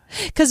 Yeah,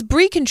 because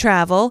Bree can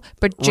travel,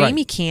 but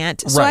Jamie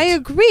can't. So Right. I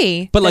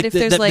agree. But like if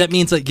there's that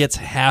means it gets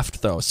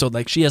halved though. So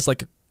like she has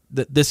like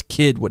this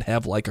kid would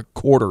have like a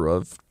quarter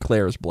of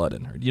Claire's blood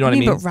in her. You know what I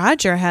mean? But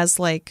Roger has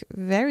like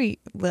very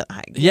little.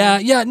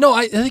 Yeah. No,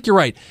 I think you're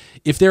right.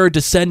 If they're a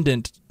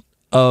descendant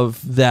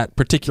of that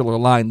particular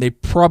line, they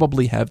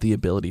probably have the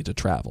ability to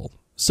travel.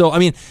 So I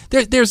mean,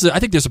 I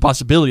think there's a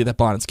possibility that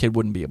Bonnet's kid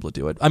wouldn't be able to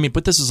do it. I mean,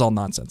 but this is all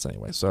nonsense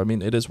anyway. So I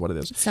mean, it is what it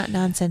is. It's not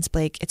nonsense,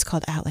 Blake. It's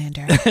called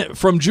Outlander.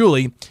 From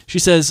Julie, she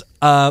says,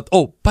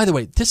 "Oh, by the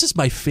way, this is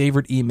my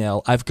favorite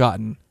email I've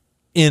gotten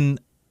in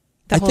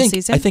The whole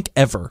season? I think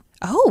ever.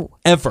 Oh,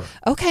 Ever."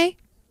 okay.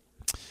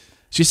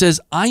 She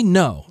says, I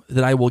know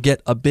that I will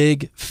get a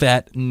big,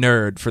 fat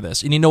nerd for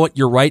this. And you know what?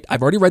 You're right.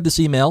 I've already read this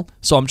email,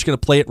 so I'm just going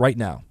to play it right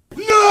now.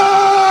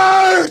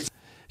 Nerd!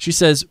 She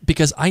says,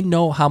 because I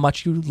know how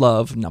much you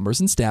love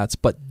numbers and stats,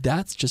 but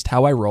that's just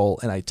how I roll,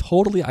 and I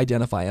totally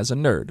identify as a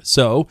nerd.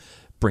 So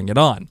bring it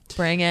on.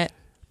 Bring it.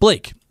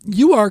 Blake,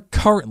 you are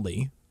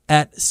currently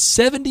at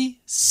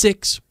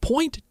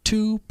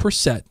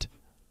 76.2%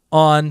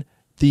 on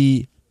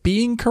the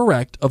being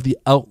correct of the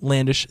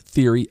outlandish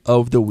theory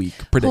of the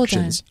week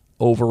predictions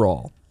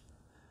overall.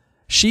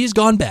 She's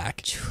gone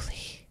back,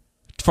 Julie,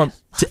 to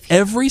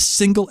every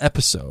single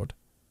episode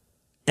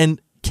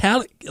and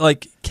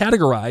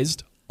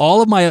categorized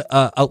all of my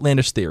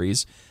outlandish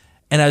theories,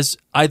 and has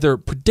either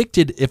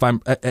predicted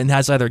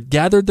has either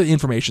gathered the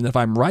information if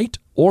I'm right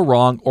or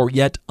wrong or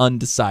yet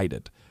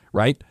undecided.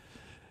 Right?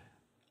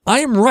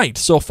 I am right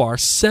so far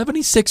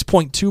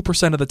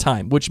 76.2% of the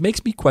time, which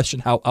makes me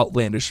question how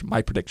outlandish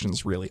my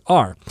predictions really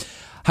are.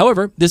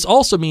 However, this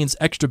also means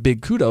extra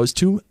big kudos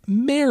to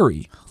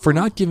Mary for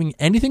not giving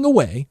anything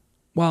away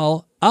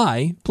while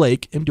I,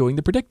 Blake, am doing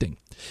the predicting.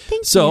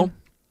 Thank so, you.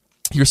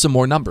 Here's some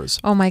more numbers.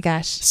 Oh my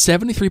gosh.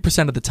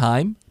 73% of the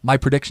time, my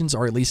predictions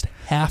are at least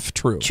half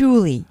true.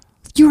 Julie,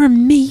 you're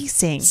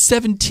amazing.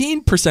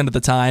 17% of the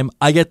time,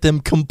 I get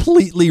them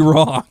completely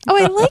wrong.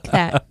 Oh, I like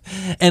that.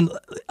 And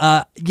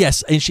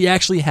yes, and she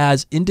actually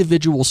has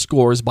individual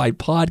scores by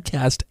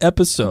podcast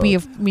episode. We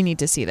need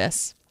to see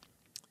this.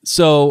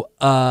 So,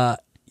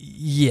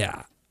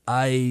 yeah,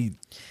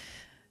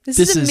 This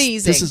is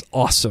amazing. This is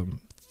awesome.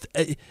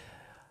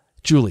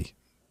 Julie,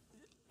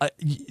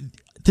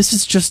 this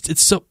is just,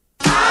 it's so...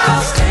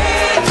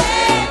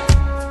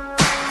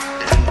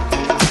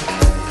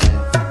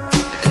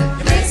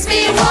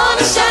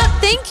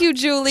 Thank you,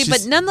 Julie.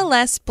 But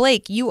nonetheless,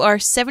 Blake, you are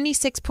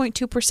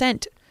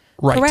 76.2%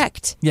 right.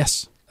 correct.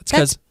 Yes, that's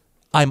because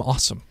I'm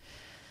awesome.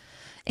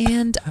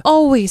 And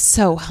always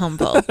so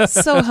humble.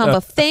 So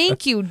humble.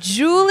 Thank you,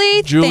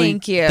 Julie.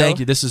 Thank you. Thank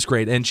you. This is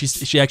great. And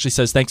she actually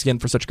says, thanks again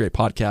for such a great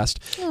podcast.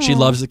 Aww. She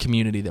loves the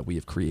community that we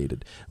have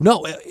created.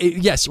 No,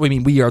 yes, I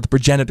mean, we are the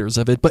progenitors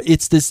of it, but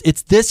it's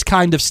this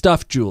kind of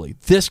stuff, Julie.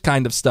 This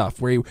kind of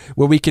stuff where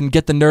we can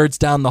get the nerds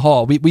down the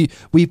hall.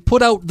 We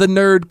put out the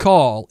nerd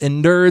call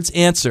and nerds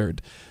answered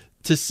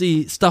to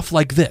see stuff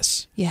like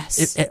this.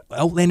 Yes.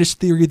 Outlandish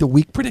Theory of the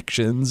Week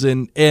predictions,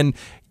 and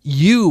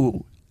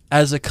you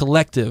as a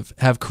collective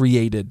have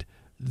created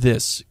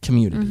this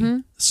community. Mm-hmm.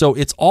 So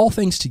it's all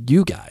thanks to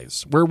you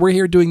guys. We're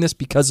here doing this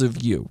because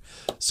of you.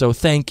 So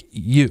thank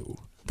you.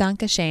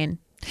 Danke Shane.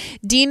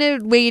 Dina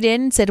weighed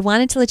in and said,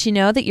 wanted to let you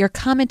know that your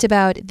comment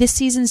about this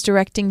season's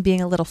directing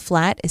being a little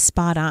flat is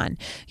spot on.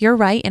 You're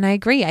right, and I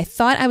agree. I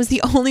thought I was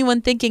the only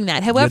one thinking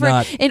that. However,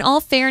 not. in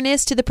all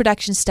fairness to the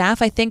production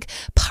staff, I think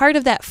part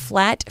of that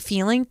flat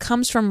feeling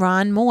comes from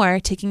Ron Moore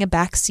taking a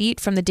back seat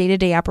from the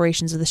day-to-day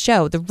operations of the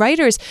show. The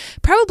writers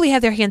probably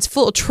have their hands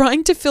full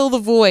trying to fill the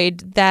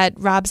void that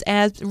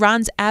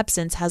Ron's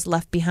absence has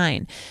left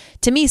behind.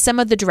 To me, some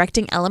of the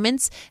directing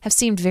elements have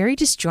seemed very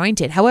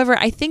disjointed. However,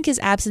 I think his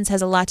absence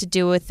has a lot to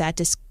do with that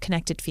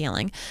disconnected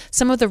feeling.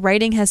 Some of the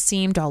writing has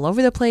seemed all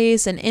over the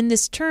place, and in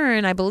this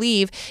turn, I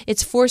believe,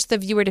 it's forced the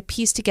viewer to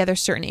piece together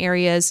certain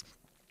areas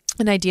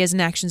and ideas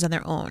and actions on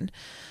their own.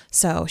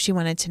 So she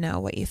wanted to know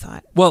what you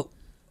thought. Well,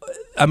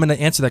 I'm going to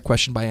answer that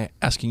question by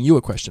asking you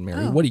a question,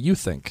 Mary. What do you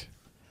think?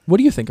 What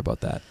do you think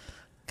about that?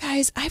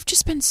 Guys, I've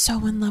just been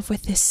so in love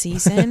with this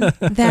season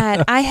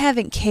that I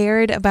haven't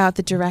cared about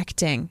the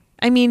directing.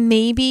 I mean,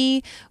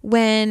 maybe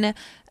when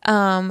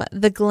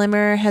the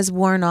glimmer has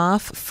worn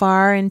off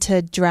far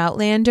into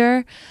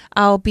Droughtlander,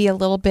 I'll be a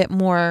little bit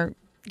more,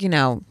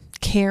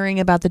 caring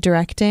about the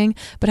directing.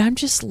 But I'm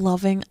just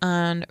loving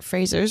on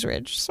Fraser's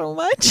Ridge so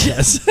much.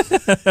 Yes.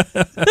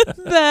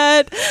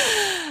 that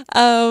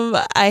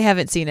I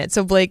haven't seen it.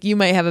 So, Blake, you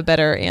might have a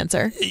better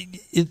answer.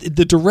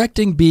 The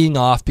directing being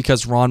off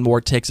because Ron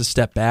Moore takes a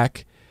step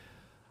back,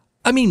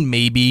 I mean,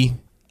 maybe.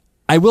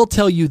 I will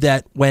tell you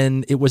that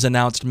when it was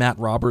announced Matt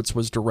Roberts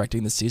was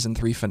directing the season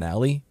 3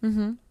 finale,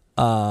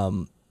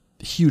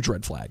 huge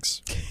red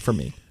flags for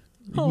me.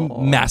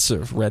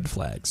 Massive red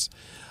flags.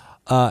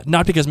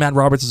 Not because Matt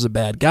Roberts is a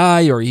bad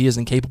guy or he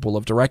isn't capable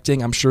of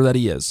directing. I'm sure that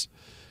he is.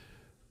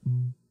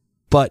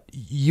 But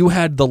you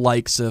had the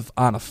likes of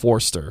Anna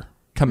Forster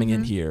coming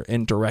in here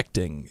and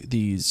directing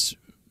these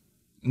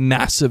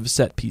massive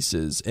set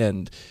pieces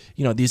and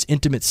these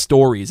intimate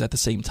stories at the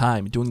same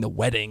time, doing the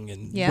wedding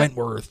and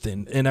Wentworth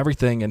and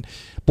everything and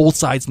Both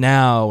Sides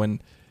Now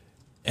and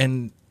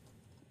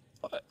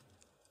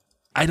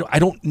I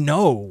don't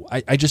know.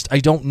 I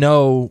don't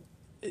know.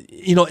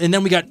 And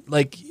then we got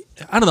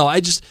I don't know.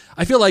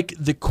 I feel like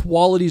the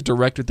quality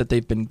director that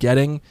they've been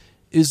getting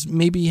is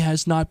maybe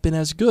has not been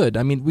as good.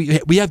 I mean,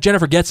 we have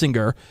Jennifer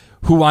Getzinger,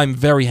 who I'm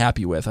very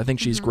happy with. I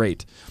think she's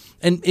great,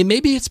 and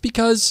maybe it's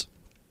because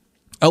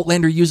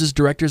Outlander uses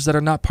directors that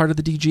are not part of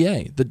the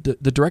DGA,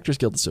 the Directors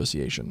Guild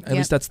Association. At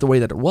least that's the way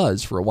that it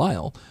was for a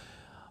while.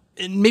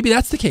 And maybe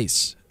that's the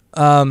case.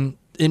 And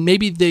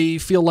maybe they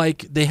feel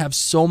like they have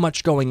so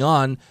much going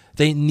on,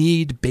 they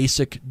need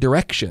basic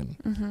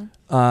direction.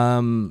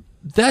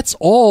 That's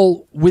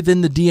all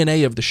within the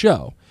DNA of the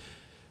show.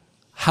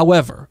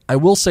 However, I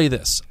will say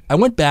this. I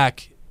went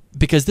back,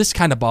 because this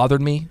kind of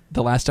bothered me,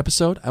 the last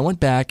episode. I went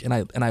back and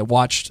I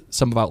watched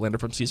some of Outlander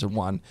from season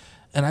 1.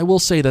 And I will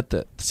say that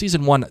the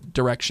season 1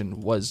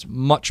 direction was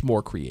much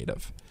more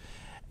creative.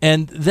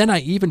 And then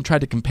I even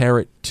tried to compare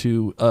it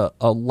to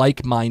a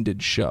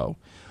like-minded show.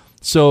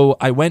 So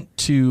I went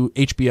to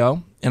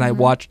HBO and I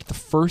watched the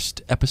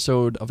first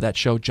episode of that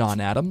show, John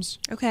Adams.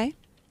 Okay.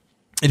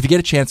 And if you get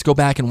a chance, go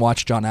back and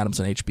watch John Adams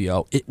on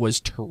HBO. It was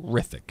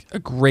terrific. A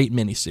great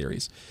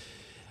miniseries.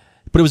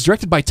 But it was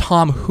directed by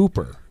Tom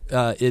Hooper.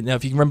 Now,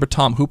 if you remember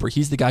Tom Hooper,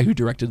 he's the guy who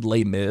directed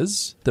Les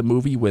Mis, the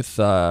movie with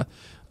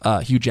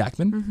Hugh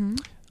Jackman,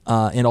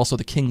 and also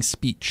The King's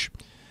Speech.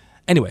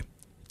 Anyway,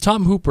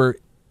 Tom Hooper,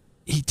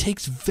 he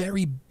takes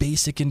very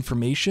basic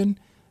information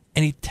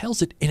and he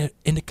tells it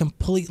in a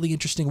completely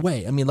interesting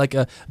way. I mean, like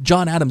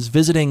John Adams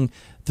visiting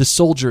the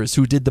soldiers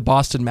who did the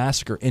Boston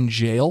Massacre in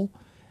jail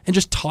and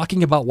just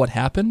talking about what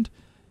happened.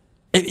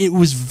 It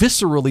was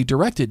viscerally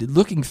directed,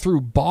 looking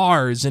through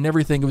bars and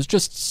everything. It was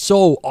just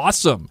so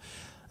awesome.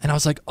 And I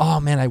was like, oh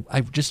man,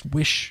 I just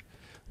wish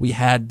we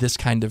had this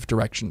kind of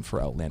direction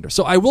for Outlander.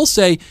 So I will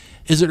say,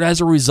 is it as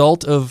a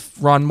result of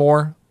Ron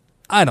Moore?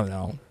 I don't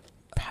know.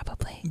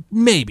 Probably.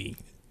 Maybe.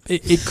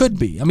 It could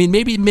be. I mean,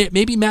 maybe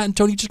Matt and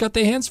Tony just got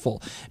their hands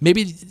full.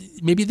 Maybe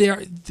they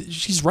are.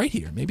 She's right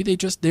here. Maybe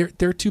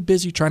they're too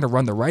busy trying to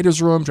run the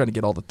writers' room, trying to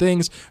get all the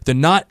things. They're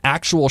not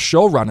actual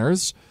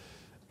showrunners,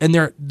 and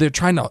they're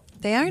trying to.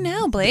 They are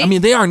now, Blake. I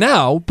mean, they are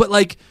now, but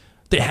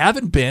they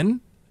haven't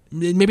been.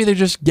 Maybe they're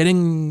just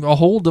getting a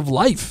hold of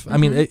life. I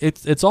mean,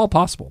 it's all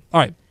possible.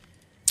 All right.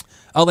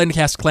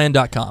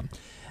 OutlanderCastClan.com.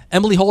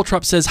 Emily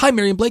Holtrup says, hi,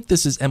 Mary and Blake.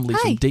 This is Emily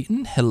from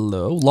Dayton.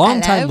 Hello.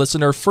 Long-time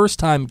listener,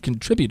 first-time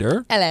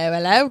contributor.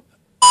 Hello.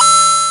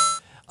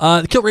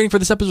 The kill rating for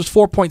this episode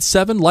was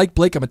 4.7. Like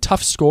Blake, I'm a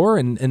tough scorer,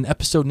 and an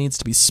episode needs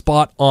to be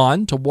spot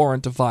on to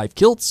warrant a 5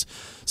 kilts.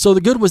 So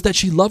the good was that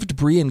she loved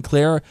Bree and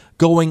Claire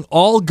going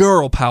all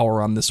girl power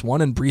on this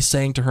one, and Bree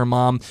saying to her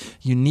mom,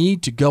 you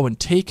need to go and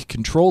take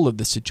control of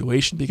the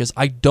situation because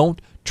I don't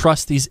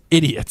trust these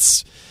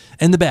idiots.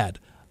 And the bad,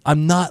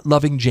 I'm not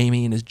loving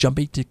Jamie and his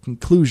jumping to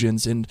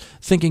conclusions and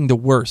thinking the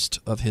worst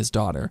of his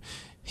daughter.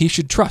 He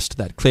should trust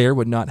that Claire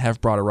would not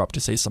have brought her up to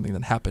say something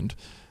that happened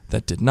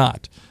that did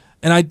not.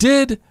 And I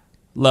did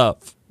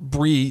love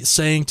Bree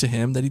saying to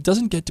him that he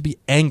doesn't get to be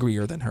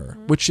angrier than her,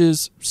 which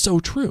is so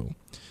true.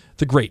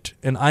 The great.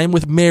 And I am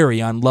with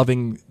Mary on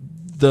loving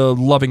the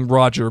loving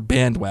Roger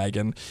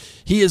bandwagon.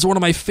 He is one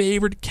of my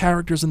favorite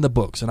characters in the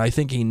books, and I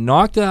think he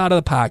knocked it out of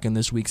the park in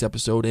this week's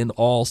episode and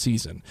all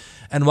season.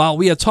 And while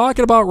we are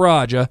talking about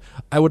Roger,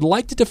 I would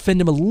like to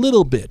defend him a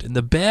little bit in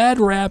the bad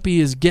rap he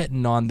is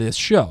getting on this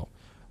show.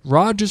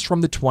 Roger's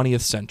from the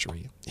 20th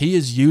century. He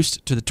is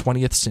used to the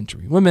 20th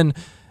century women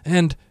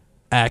and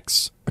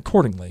acts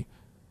accordingly.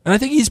 And I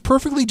think he's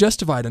perfectly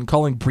justified in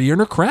calling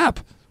Brianna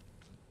crap.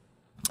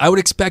 I would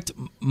expect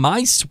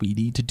my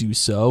sweetie to do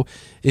so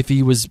if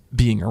he was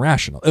being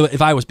irrational,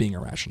 if I was being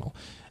irrational.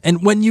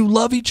 And when you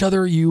love each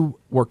other, you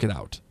work it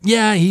out.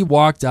 Yeah, he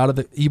walked out,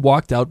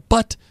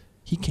 but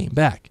he came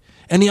back.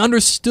 And he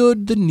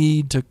understood the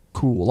need to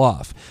cool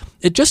off.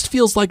 It just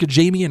feels like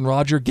Jamie and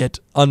Roger get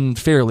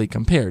unfairly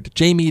compared.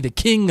 Jamie, the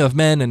king of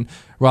men, and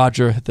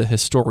Roger, the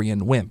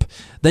historian wimp.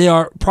 They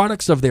are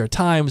products of their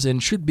times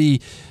and should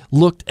be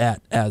looked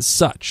at as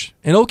such.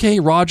 And okay,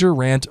 Roger,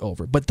 rant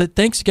over. But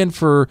thanks again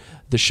for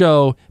the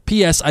show.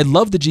 P.S. I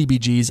love the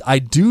GBGs. I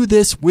do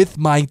this with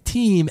my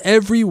team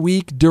every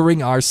week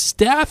during our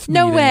staff meeting.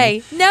 No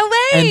way.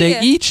 And they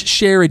each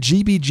share a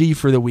GBG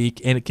for the week,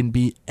 and it can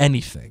be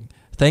anything.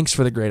 Thanks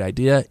for the great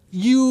idea.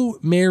 You,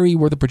 Mary,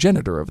 were the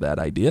progenitor of that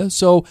idea,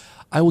 so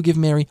I will give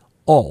Mary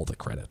all the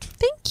credit.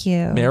 Thank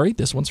you. Mary,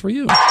 this one's for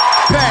you. Bam!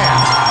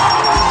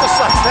 Just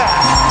like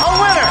that. A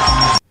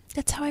winner!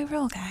 That's how I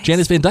roll, guys.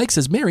 Janice Van Dyke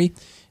says, Mary,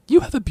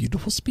 you have a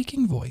beautiful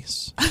speaking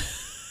voice.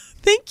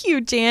 Thank you,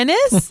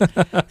 Janice.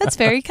 That's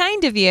very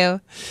kind of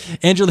you.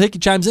 Angela Hickey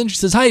chimes in. She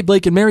says, hi,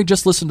 Blake and Mary.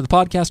 Just listened to the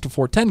podcast of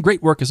 410.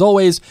 Great work as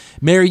always.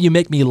 Mary, you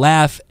make me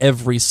laugh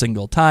every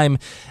single time.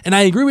 And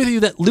I agree with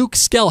you that Luke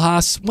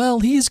Skelhaas,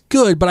 well, he's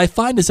good, but I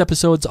find his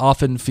episodes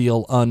often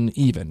feel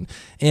uneven.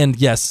 And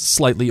yes,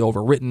 slightly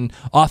overwritten,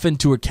 often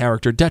to a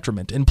character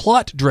detriment, and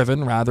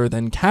plot-driven rather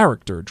than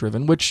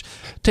character-driven, which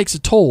takes a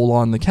toll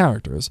on the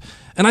characters.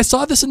 And I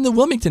saw this in the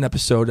Wilmington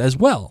episode as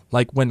well,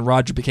 like when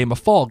Roger became a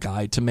fall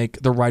guy to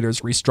make the writer's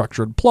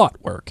restructured plot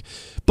work.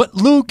 But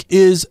Luke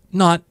is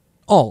not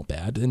all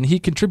bad, and he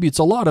contributes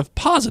a lot of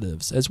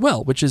positives as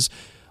well, which is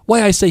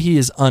why I say he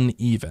is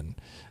uneven.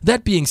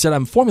 That being said,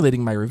 I'm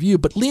formulating my review,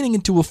 but leaning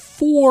into a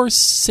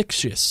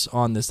 4-6-ish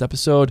on this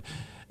episode,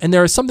 and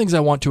there are some things I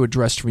want to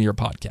address from your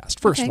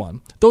podcast. First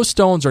one, those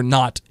stones are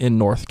not in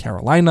North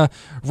Carolina.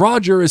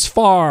 Roger is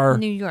far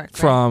New York,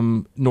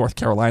 from North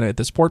Carolina at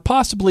this point.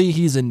 Possibly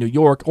he's in New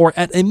York, or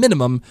at a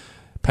minimum,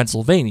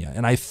 Pennsylvania.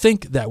 And I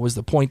think that was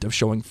the point of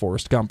showing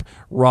Forrest Gump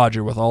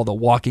Roger with all the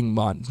walking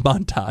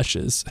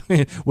montages,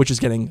 which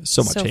is getting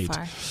so much hate.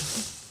 Far.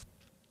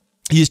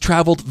 He's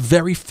traveled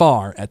very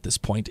far at this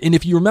point. And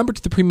if you remember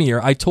to the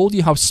premiere, I told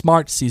you how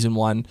smart season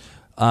one,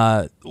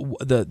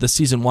 the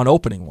season one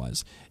opening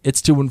was.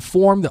 It's to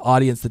inform the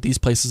audience that these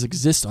places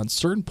exist on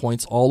certain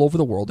points all over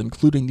the world,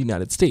 including the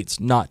United States,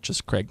 not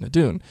just Craig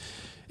Nadoon.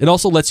 It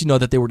also lets you know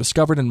that they were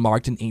discovered and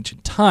marked in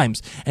ancient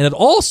times, and it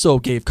also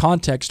gave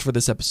context for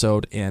this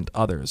episode and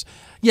others.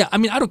 Yeah, I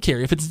mean, I don't care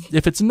if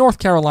it's in North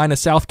Carolina,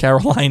 South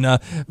Carolina,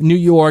 New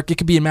York. It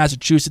could be in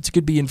Massachusetts. It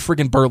could be in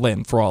friggin'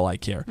 Berlin, for all I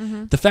care.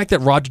 Mm-hmm. The fact that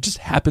Roger just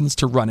happens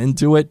to run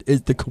into it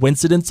is the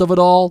coincidence of it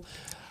all.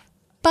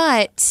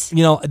 But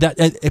you know that.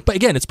 But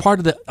again, it's part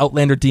of the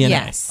Outlander DNA.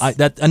 Yes,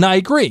 and I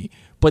agree.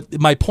 But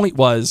my point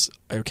was,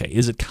 okay,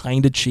 is it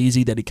kind of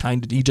cheesy that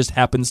he just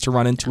happens to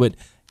run into it?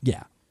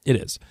 Yeah, it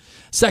is.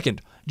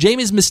 Second,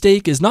 Jamie's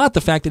mistake is not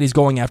the fact that he's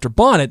going after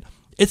Bonnet,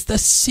 it's the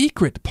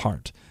secret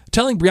part.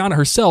 Telling Brianna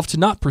herself to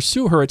not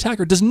pursue her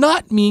attacker does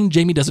not mean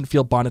Jamie doesn't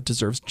feel Bonnet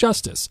deserves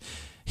justice.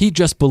 He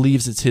just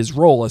believes it's his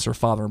role as her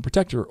father and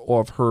protector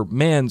of her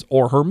man's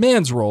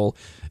role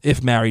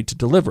if married to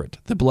deliver it.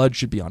 The blood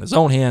should be on his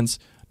own hands,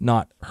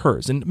 not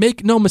hers. And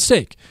make no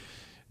mistake,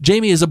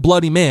 Jamie is a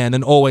bloody man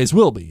and always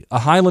will be, a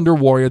Highlander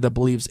warrior that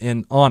believes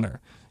in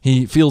honor.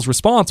 He feels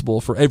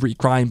responsible for every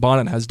crime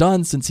Bonnet has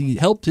done since he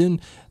helped him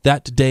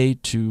that day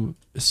to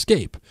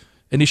escape.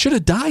 And he should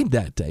have died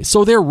that day.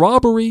 So their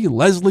robbery,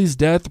 Leslie's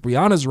death,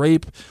 Brianna's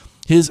rape,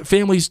 his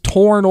family's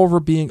torn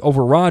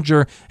over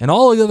Roger, and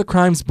all the other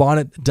crimes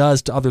Bonnet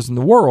does to others in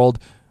the world,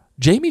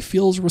 Jamie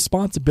feels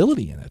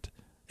responsibility in it.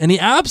 And he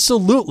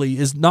absolutely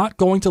is not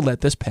going to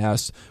let this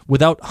pass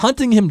without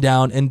hunting him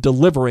down and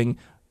delivering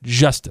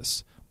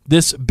justice.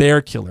 This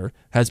bear killer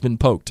has been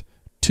poked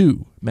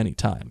too many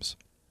times.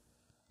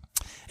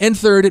 And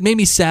third, it made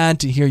me sad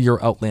to hear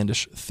your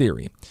outlandish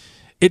theory.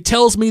 It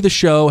tells me the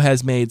show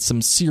has made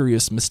some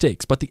serious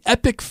mistakes, but the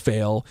epic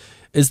fail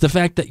is the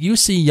fact that you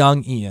see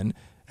young Ian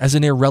as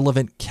an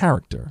irrelevant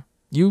character.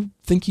 You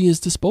think he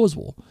is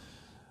disposable.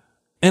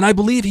 And I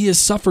believe he has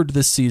suffered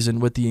this season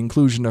with the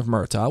inclusion of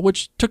Murtaugh,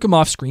 which took him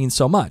off screen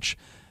so much.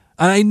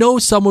 And I know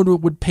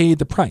someone would pay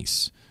the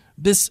price.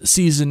 This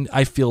season,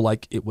 I feel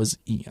like it was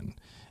Ian.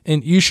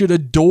 And you should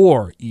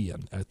adore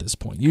Ian at this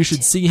point. You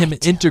should see him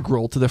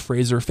integral to the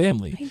Fraser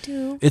family. I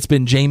do. It's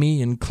been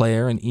Jamie and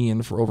Claire and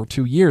Ian for over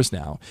 2 years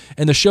now,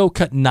 and the show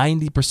cut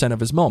 90% of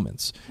his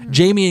moments.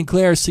 Jamie and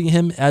Claire see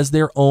him as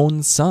their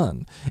own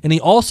son, and he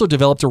also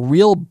developed a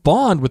real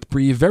bond with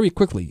Bree very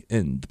quickly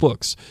in the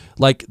books,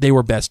 like they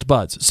were best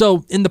buds.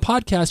 So in the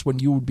podcast, when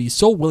you would be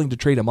so willing to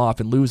trade him off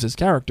and lose his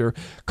character,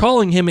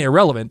 calling him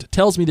irrelevant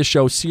tells me the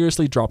show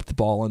seriously dropped the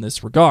ball in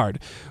this regard,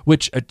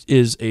 which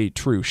is a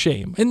true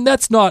shame. And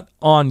that's not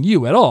on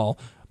you at all.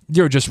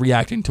 You're just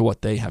reacting to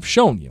what they have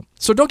shown you.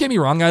 So don't get me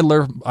wrong, I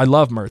love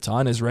Murtaugh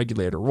in his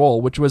regulator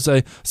role, which was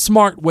a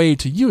smart way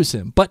to use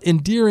him, but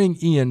endearing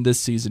Ian this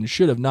season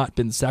should have not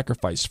been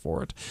sacrificed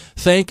for it.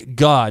 Thank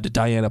God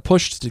Diana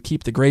pushed to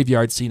keep the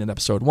graveyard scene in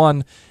episode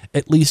 1.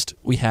 At least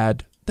we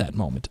had that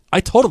moment.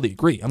 I totally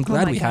agree. I'm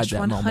glad we had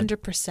that 100%. moment.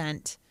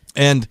 100%.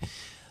 And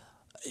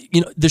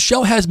the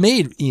show has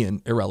made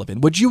Ian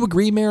irrelevant. Would you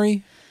agree,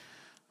 Mary?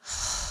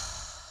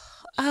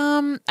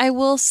 I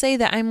will say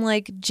that I'm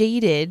like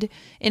jaded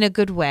in a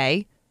good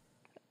way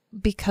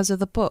because of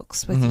the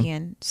books with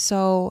Ian.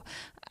 So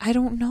I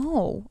don't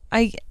know.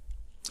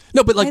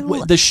 No, but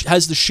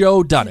has the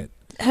show done it?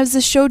 Has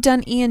the show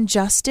done Ian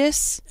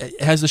justice?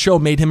 Has the show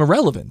made him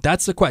irrelevant?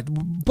 That's the question.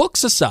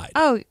 Books aside.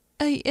 Oh,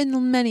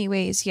 in many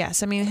ways,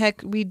 yes. I mean,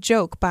 heck, we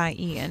joke by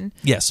Ian.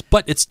 Yes,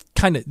 but it's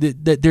kind of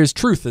there's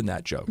truth in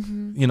that joke.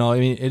 You know, I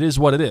mean, it is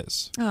what it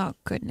is. Oh,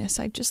 goodness.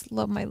 I just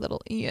love my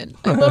little Ian.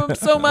 I love him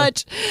so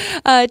much.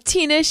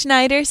 Tina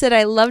Schneider said,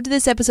 I loved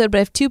this episode, but I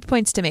have 2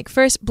 points to make.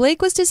 First,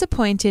 Blake was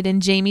disappointed in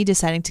Jamie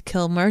deciding to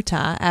kill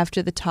Murtaugh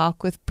after the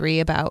talk with Bree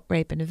about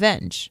rape and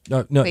revenge.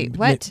 No, Wait,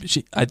 what?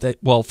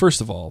 Well,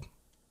 first of all,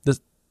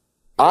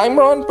 I'm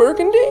Ron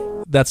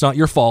Burgundy? that's not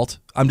your fault.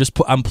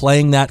 I'm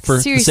playing that for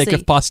the sake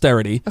of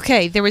posterity.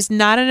 Okay, there was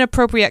not an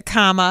appropriate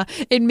comma.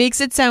 It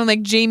makes it sound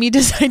like Jamie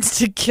decides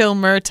to kill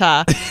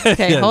Murtaugh.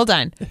 Okay, hold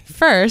on.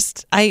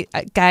 First,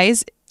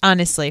 guys,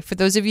 honestly, for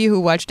those of you who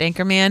watched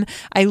Anchorman,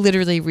 I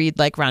literally read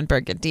like Ron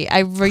Burgundy.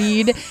 I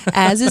read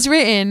as is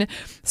written.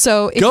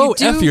 So if Go you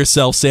do, F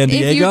yourself, San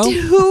Diego. If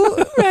you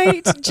do,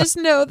 right, just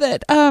know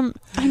that I'm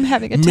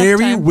having a tough Mary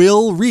time.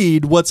 will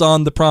read what's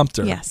on the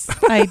prompter. Yes,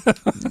 I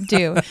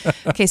do.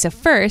 Okay, so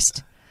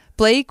first,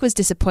 Blake was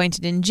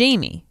disappointed in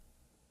Jamie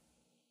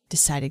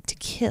deciding to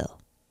kill.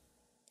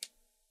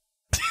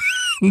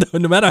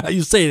 No matter how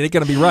you say it, it's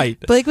going to be right.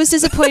 Blake was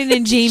disappointed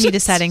in Jamie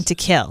deciding to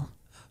kill.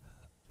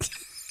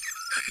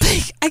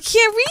 Blake, I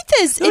can't read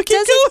this. It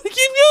doesn't. Keep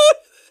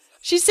going.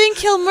 She's saying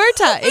kill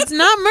Murtaugh. It's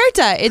not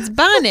Murtaugh. It's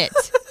Bonnet.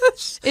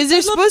 Is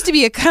there supposed to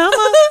be a comma?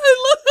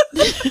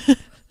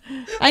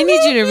 I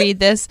need you to read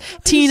this.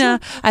 Tina,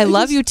 I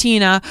love you,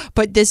 Tina,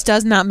 but this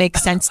does not make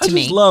sense to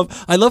me.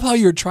 I love how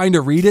you're trying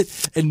to read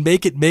it and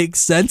make it make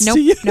sense Nope,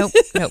 to you. nope.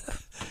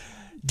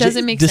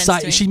 Doesn't make sense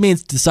to me. She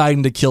means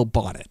deciding to kill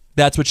Bonnet.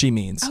 That's what she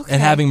means. Okay.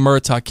 And having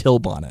Murtaugh kill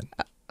Bonnet.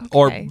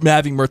 Or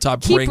having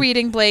Murtaugh Keep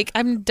reading, Blake.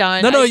 I'm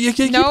done. No, you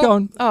keep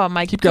going. Oh,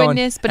 my keep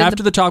goodness. Going.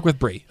 After the talk with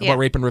Bree about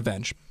rape and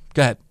revenge.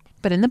 Go ahead.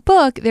 But in the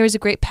book, there is a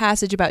great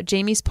passage about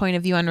Jamie's point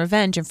of view on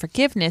revenge and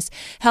forgiveness,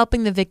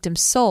 helping the victim's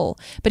soul.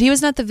 But he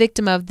was not the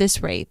victim of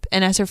this rape,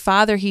 and as her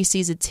father, he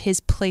sees it's his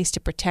place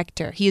to protect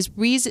her. His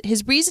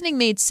reasoning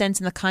made sense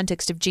in the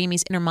context of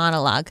Jamie's inner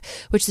monologue,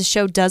 which the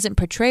show doesn't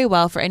portray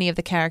well for any of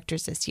the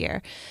characters this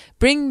year.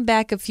 Bring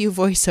back a few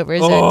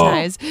voiceovers at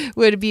times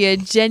would be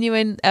would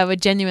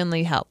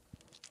genuinely help.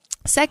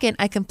 Second,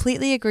 I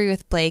completely agree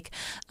with Blake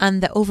on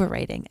the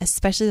overwriting,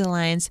 especially the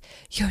lines,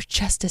 "You're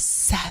just a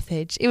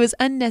savage." It was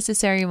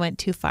unnecessary and went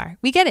too far.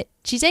 We get it.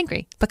 She's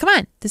angry. But come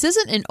on, this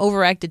isn't an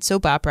overacted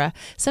soap opera.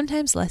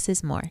 Sometimes less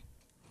is more.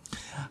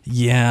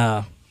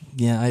 Yeah,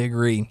 I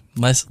agree.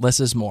 Less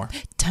is more.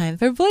 Time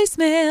for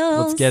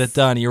voicemails. Let's get it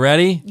done. You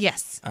ready?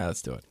 Yes. All right,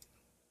 let's do it.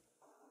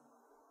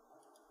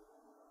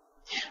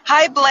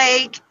 Hi,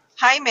 Blake.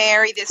 Hi,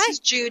 Mary. This is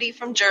Judy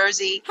from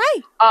Jersey.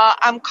 Hi.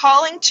 I'm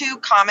calling to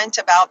comment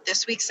about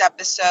this week's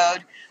episode.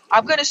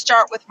 I'm going to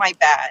start with my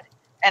bad,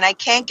 and I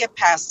can't get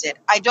past it.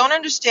 I don't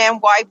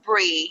understand why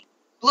Bree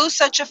blew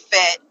such a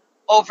fit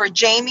over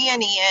Jamie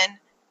and Ian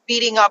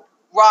beating up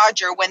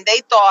Roger when they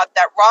thought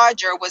that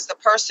Roger was the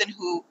person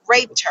who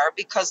raped her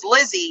because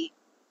Lizzie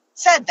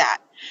said that.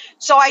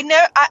 So I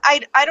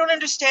don't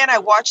understand. I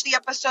watched the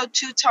episode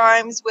 2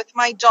 times with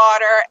my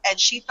daughter, and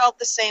she felt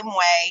the same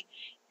way.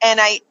 And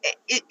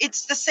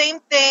it's the same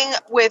thing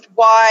with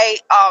why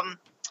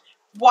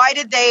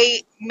did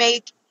they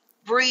make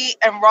Bree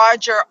and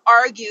Roger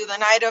argue the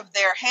night of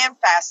their hand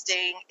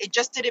fasting? It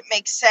just didn't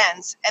make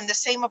sense. And the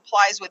same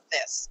applies with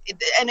this.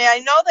 And I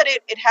know that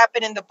it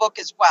happened in the book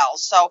as well.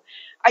 So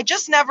I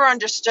just never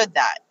understood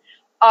that.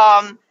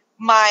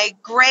 My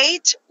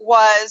great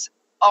was,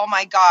 oh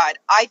my God,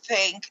 I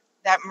think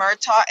that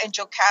Murtaugh and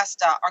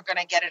Jocasta are going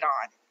to get it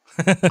on.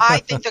 I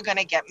think they're going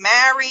to get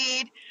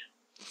married.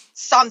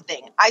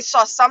 Something. I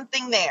saw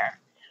something there.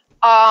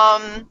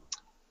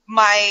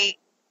 My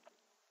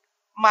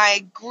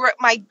good,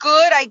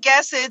 I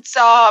guess it's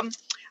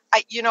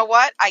you know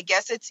what? I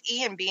guess it's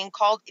Ian being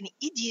called an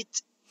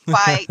idiot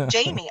by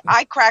Jamie.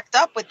 I cracked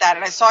up with that,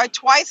 and I saw it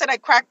twice, and I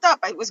cracked up.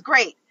 It was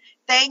great.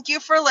 Thank you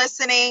for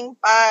listening.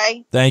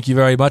 Bye. Thank you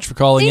very much for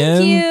calling in.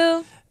 Thank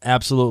you.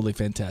 Absolutely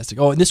fantastic.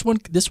 Oh, and this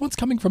one's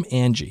coming from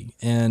Angie,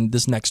 and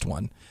this next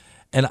one,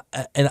 and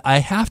I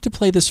have to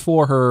play this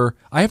for her.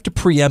 I have to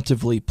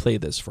preemptively play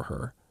this for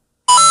her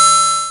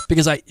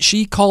because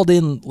she called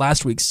in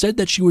last week, said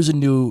that she was a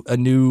new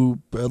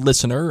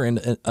listener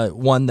and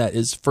one that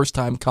is first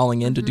time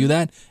calling in to do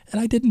that, and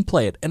I didn't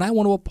play it, and I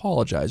want to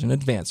apologize in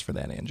advance for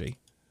that, Angie.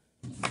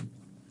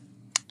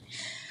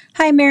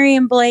 Hi, Mary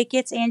and Blake.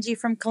 It's Angie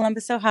from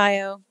Columbus,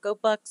 Ohio. Go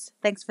Bucks.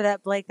 Thanks for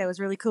that, Blake. That was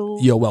really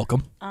cool. You're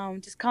welcome.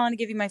 Just calling to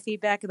give you my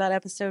feedback about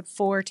episode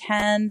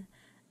 410,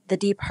 The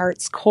Deep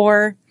Heart's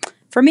Core.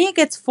 For me, it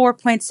gets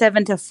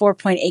 4.7 to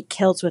 4.8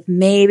 kills with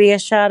maybe a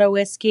shot of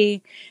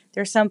whiskey.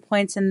 There's some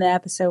points in the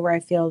episode where I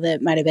feel that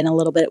it might have been a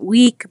little bit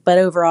weak, but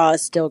overall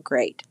it's still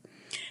great.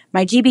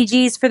 My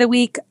GBGs for the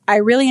week, I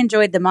really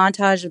enjoyed the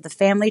montage of the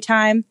family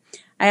time.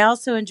 I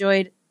also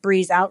enjoyed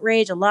Bree's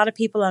outrage. A lot of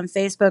people on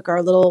Facebook are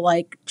a little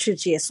like, should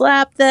she have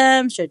slapped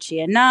them? Should she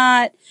have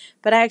not?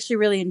 But I actually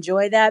really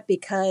enjoy that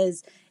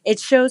because it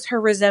shows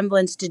her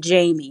resemblance to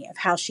Jamie of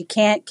how she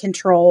can't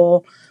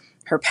control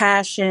her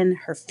passion,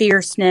 her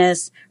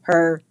fierceness,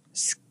 her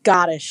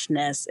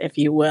Scottishness, if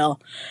you will.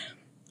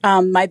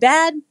 My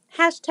bad,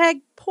 hashtag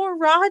poor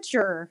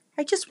Roger.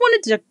 I just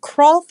wanted to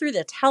crawl through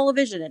the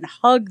television and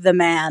hug the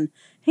man.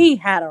 He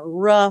had a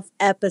rough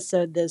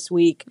episode this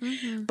week,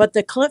 but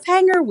the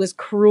cliffhanger was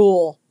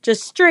cruel,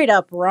 just straight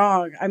up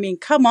wrong. I mean,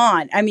 come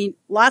on. I mean,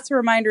 lots of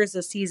reminders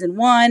of season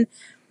 1,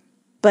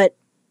 but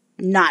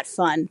not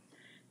fun.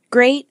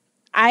 Great.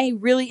 I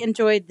really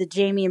enjoyed the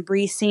Jamie and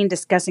Bree scene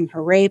discussing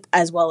her rape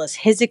as well as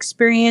his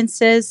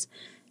experiences.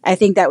 I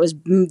think that was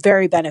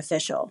very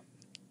beneficial.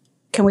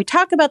 Can we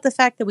talk about the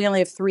fact that we only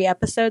have 3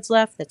 episodes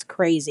left? That's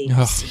crazy.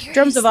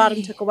 Drums of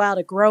Autumn took a while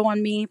to grow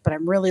on me, but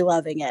I'm really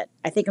loving it.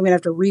 I think I'm going to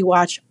have to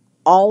rewatch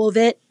all of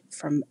it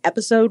from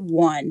episode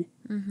 1.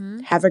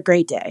 Have a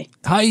great day.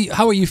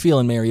 How are you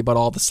feeling, Mary, about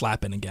all the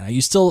slapping again? Are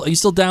you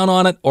still down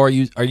on it, or are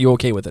you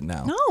okay with it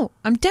now? No,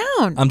 I'm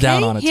down. I'm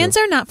down on it, Hands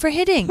too. are not for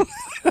hitting.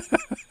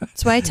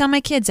 That's why I tell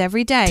my kids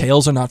every day.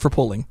 Tails are not for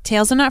pulling.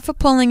 Tails are not for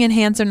pulling, and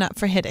hands are not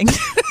for hitting.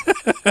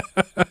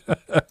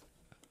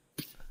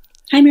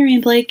 Hi, Mary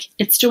and Blake.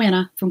 It's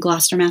Joanna from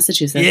Gloucester,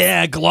 Massachusetts.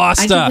 Yeah,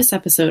 Gloucester. I give this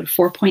episode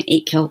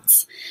 4.8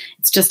 kilts.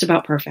 It's just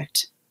about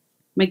perfect.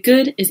 My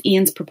good is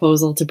Ian's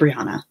proposal to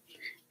Brianna.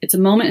 It's a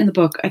moment in the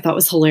book I thought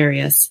was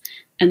hilarious,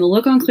 and the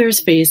look on Claire's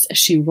face as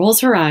she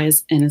rolls her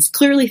eyes and is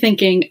clearly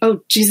thinking,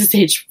 oh, Jesus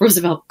H.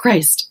 Roosevelt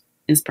Christ,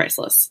 is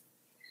priceless.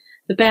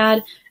 The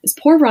bad is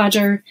poor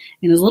Roger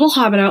in his little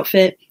hobbit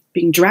outfit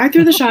being dragged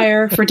through the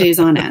Shire for days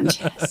on end.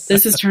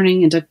 This is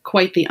turning into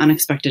quite the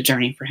unexpected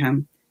journey for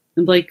him.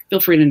 And Blake, feel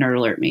free to nerd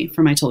alert me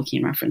for my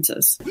Tolkien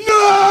references. And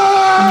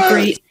the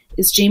great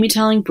is Jamie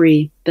telling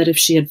Bree that if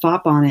she had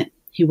fought Bonnet,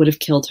 he would have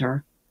killed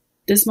her.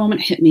 This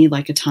moment hit me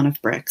like a ton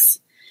of bricks.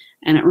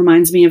 And it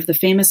reminds me of the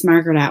famous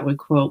Margaret Atwood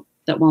quote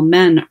that while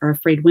men are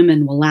afraid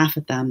women will laugh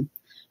at them,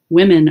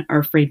 women are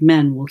afraid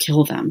men will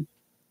kill them.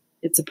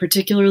 It's a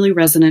particularly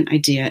resonant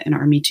idea in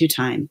our Me Too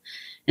time.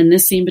 And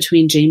this scene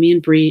between Jamie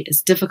and Bree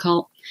is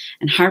difficult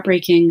and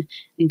heartbreaking,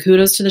 and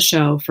kudos to the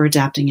show for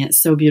adapting it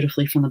so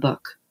beautifully from the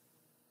book.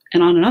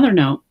 And on another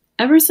note,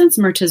 ever since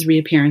Myrta's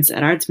reappearance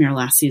at Ardsmuir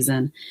last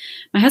season,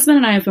 my husband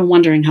and I have been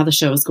wondering how the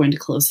show is going to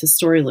close his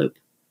story loop.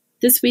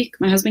 This week,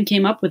 my husband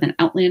came up with an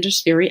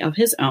outlandish theory of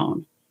his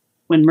own.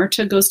 When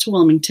Myrta goes to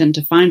Wilmington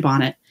to find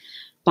Bonnet,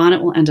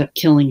 Bonnet will end up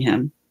killing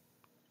him.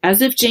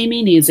 As if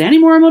Jamie needs any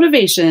more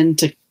motivation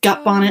to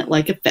gut Bonnet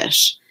like a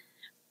fish.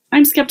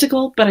 I'm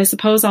skeptical, but I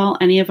suppose all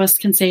any of us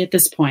can say at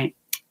this point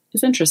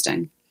is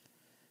interesting.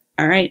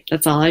 All right,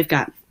 that's all I've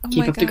got.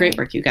 Keep up the great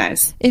work, you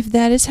guys. If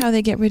that is how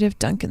they get rid of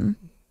Duncan,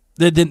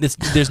 Then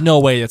there's no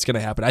way that's going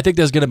to happen. I think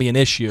there's going to be an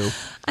issue.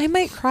 I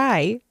might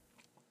cry.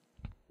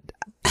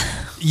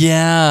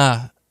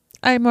 Yeah.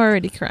 I'm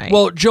already crying.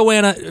 Well,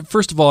 Joanna,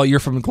 first of all, you're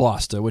from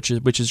Gloucester, which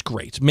is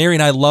great. Mary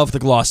and I love the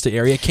Gloucester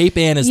area. Cape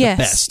Ann is the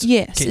best.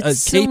 Yes,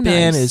 it's so Cape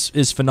Ann nice.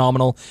 is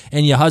phenomenal.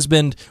 And your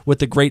husband, with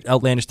the great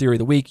outlandish theory of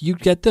the week, you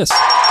get this. Bam!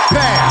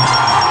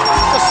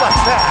 Just like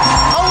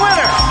that.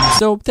 A winner!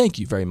 So thank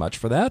you very much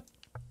for that.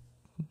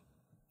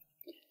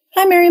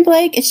 Hi, Mary and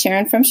Blake. It's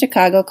Sharon from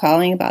Chicago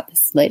calling about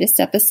this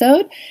latest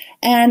episode.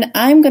 And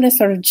I'm going to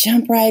sort of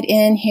jump right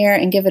in here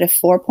and give it a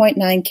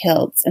 4.9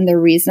 kilts. And the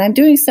reason I'm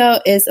doing so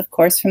is, of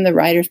course, from the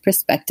writer's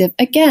perspective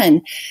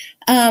again.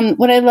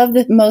 What I love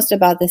the most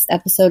about this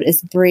episode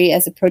is Bree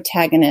as a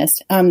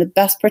protagonist. The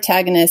best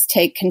protagonists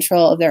take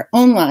control of their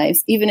own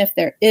lives, even if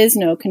there is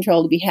no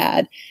control to be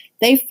had.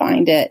 They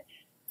find it.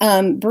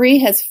 Bree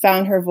has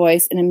found her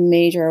voice in a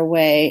major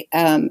way.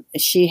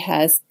 She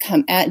has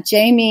come at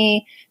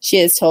Jamie. She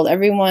has told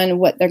everyone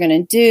what they're going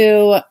to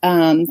do.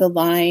 The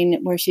line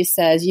where she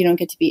says, "You don't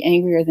get to be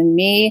angrier than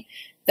me."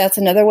 That's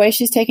another way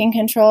she's taking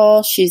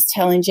control. She's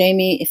telling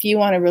Jamie, if you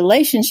want a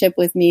relationship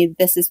with me,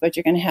 this is what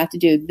you're going to have to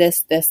do.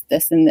 This,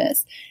 and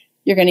this.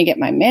 You're going to get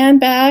my man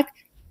back.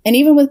 And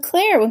even with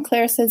Claire, when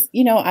Claire says,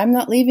 I'm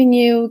not leaving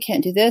you,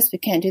 can't do this, we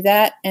can't do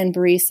that. And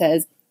Bree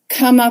says,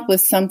 come up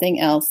with something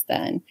else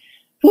then.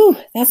 Whew,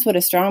 that's what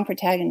a strong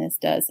protagonist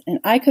does. And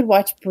I could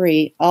watch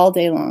Bree all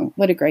day long.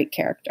 What a great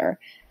character.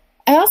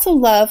 I also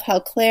love how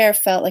Claire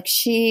felt like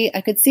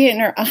I could see it in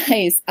her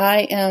eyes.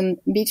 I am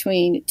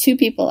between two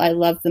people I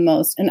love the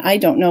most, and I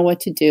don't know what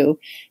to do.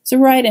 It's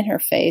right in her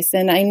face.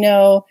 And I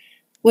know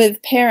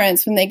with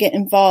parents, when they get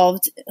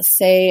involved,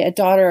 say a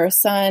daughter or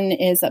son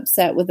is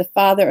upset with the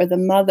father or the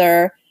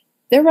mother,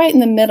 they're right in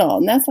the middle,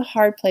 and that's a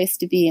hard place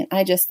to be. And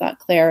I just thought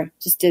Claire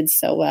just did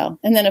so well.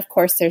 And then, of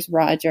course, there's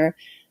Roger.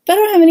 But I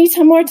don't have any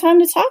more time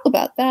to talk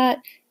about that.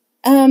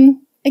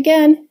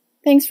 Again,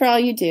 thanks for all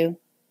you do.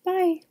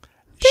 Bye.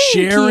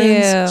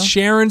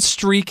 Sharon's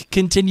streak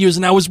continues,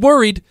 and I was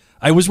worried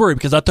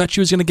because I thought she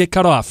was going to get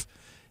cut off.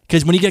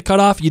 Because when you get cut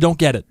off, you don't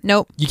get it.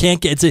 Nope. You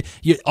can't get it.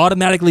 You're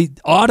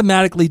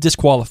automatically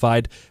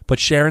disqualified. But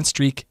Sharon's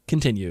streak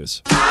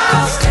continues.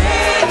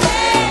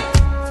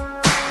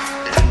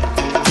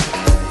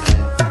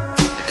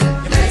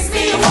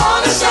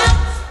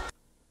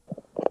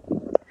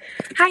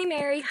 Hi,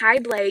 Mary. Hi,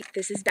 Blake.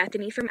 This is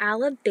Bethany from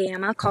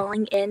Alabama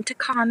calling in to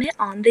comment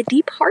on the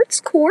Deep Hearts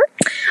Core.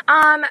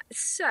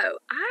 So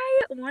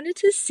I wanted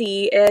to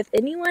see if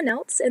anyone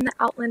else in the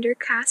Outlander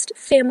cast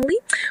family,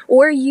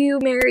 or you,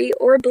 Mary,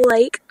 or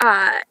Blake,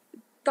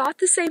 thought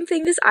the same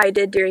thing as I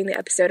did during the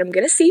episode I'm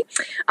gonna see.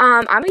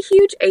 I'm a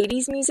huge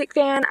 80s music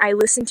fan. I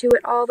listen to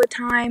it all the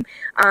time,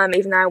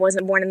 even though I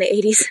wasn't born in the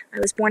 80s. I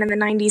was born in the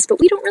 90s, but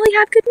we don't really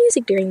have good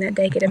music during that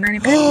decade in my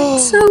opinion,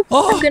 so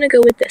I'm gonna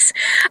go with this.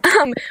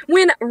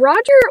 When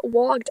Roger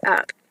walked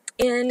up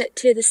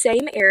into the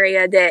same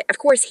area that, of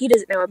course, he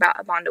doesn't know about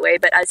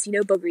Abondaway, but us,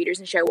 book readers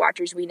and show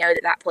watchers, we know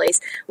that place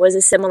was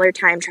a similar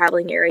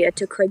time-traveling area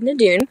to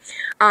Craignadoon,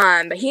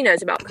 but he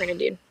knows about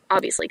Craignadoon,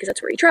 obviously, because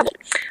that's where he traveled.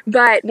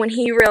 But when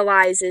he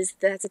realizes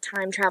that's a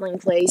time-traveling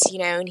place,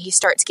 and he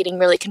starts getting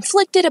really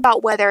conflicted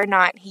about whether or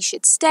not he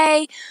should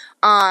stay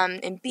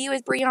and be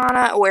with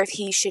Brianna, or if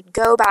he should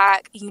go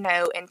back,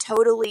 and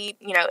totally,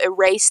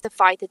 erase the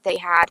fight that they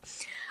had.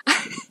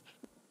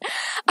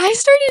 I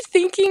started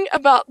thinking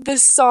about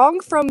this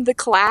song from The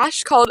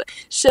Clash called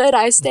Should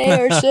I Stay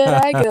or Should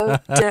I Go?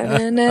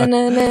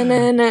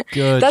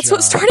 That's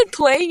what started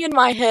playing in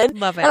my head.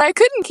 Love it. And I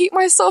couldn't keep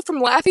myself from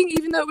laughing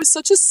even though it was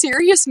such a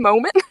serious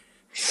moment.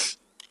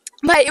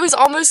 But it was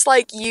almost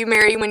like you,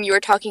 Mary, when you were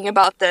talking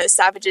about the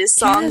Savages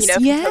song,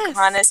 from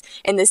Pocahontas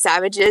in the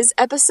Savages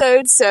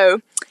episode.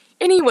 So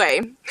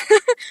anyway.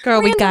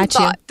 Girl, we got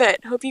you.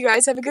 But hope you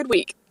guys have a good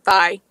week.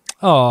 Bye.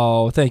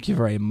 Oh, thank you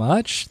very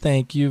much.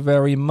 Thank you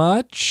very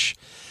much.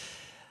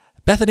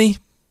 Bethany,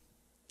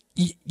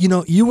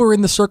 you were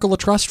in the Circle of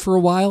Trust for a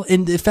while,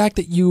 and the fact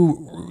that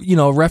you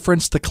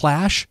referenced The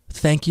Clash,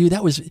 thank you.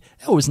 That was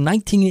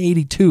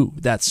 1982,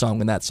 that song,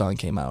 when that song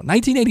came out.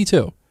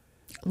 1982.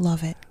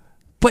 Love it.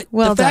 But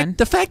well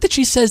the fact that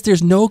she says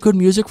there's no good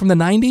music from the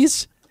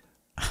 90s,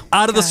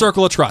 out of the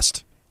Circle of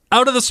Trust.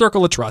 Out of the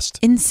Circle of Trust.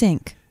 In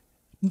sync.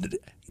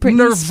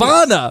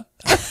 Nirvana.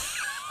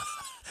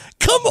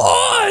 Come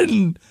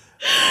on!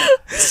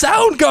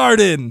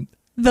 Soundgarden!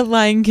 The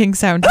Lion King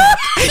soundtrack.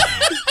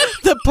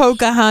 The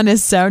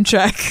Pocahontas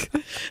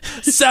soundtrack.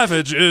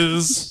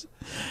 Savages.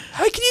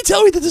 How can you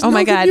tell me that there's no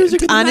my good God.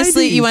 music in the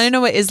Honestly, 90s? you want to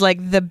know what is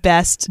like the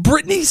best?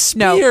 Britney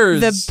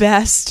Spears. No, the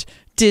best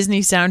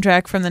Disney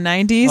soundtrack from the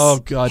 90s. Oh,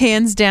 God.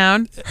 Hands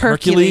down,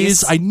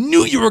 Hercules. I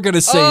knew you were going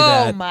to say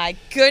that. Oh, my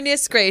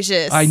goodness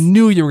gracious. I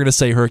knew you were going to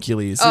say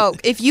Hercules. Oh,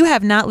 if you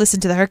have not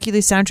listened to the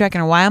Hercules soundtrack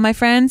in a while, my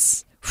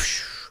friends...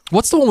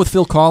 What's the one with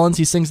Phil Collins?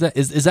 He sings that.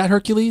 Is that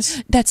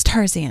Hercules? That's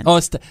Tarzan.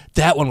 Oh,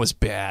 that one was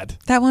bad.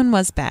 That one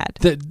was bad.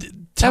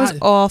 That was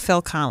all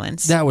Phil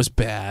Collins. That was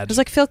bad. It was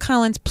like, Phil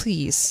Collins,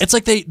 please. It's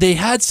like they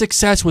had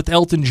success with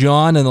Elton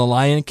John and The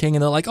Lion King,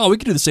 and they're like, oh, we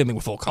could do the same thing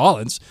with Phil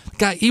Collins.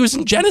 Guy, he was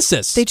in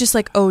Genesis. They just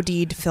like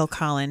OD'd Phil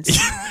Collins.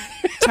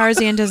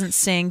 Tarzan doesn't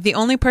sing. The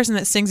only person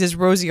that sings is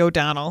Rosie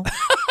O'Donnell.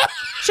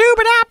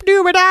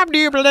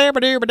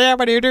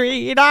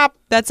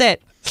 That's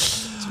it.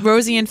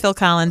 Rosie and Phil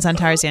Collins on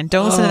Tarzan.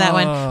 Don't listen to that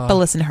one, but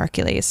listen to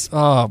Hercules.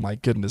 Oh, my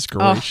goodness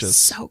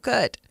gracious. Oh, so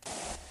good.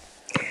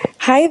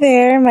 Hi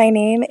there. My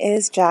name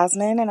is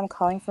Jasmine, and I'm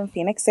calling from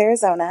Phoenix,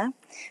 Arizona.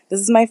 This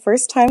is my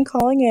first time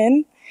calling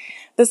in.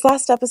 This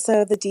last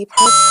episode, the Deep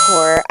Hearts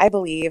Core, I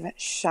believe,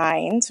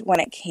 shined when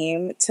it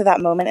came to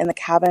that moment in the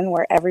cabin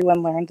where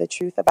everyone learned the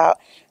truth about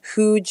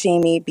who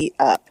Jamie beat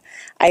up.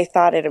 I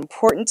thought it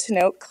important to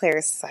note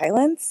Claire's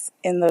silence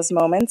in those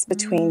moments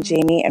between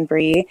Jamie and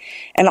Bree,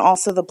 and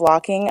also the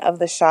blocking of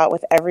the shot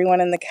with everyone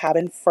in the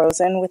cabin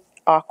frozen with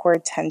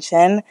awkward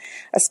tension,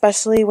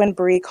 especially when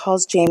Bree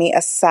calls Jamie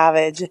a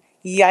savage.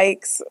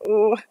 Yikes.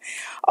 Ooh.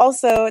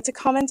 Also, to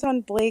comment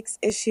on Blake's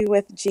issue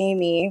with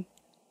Jamie's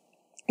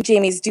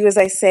do as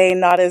I say,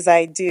 not as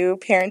I do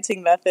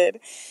parenting method.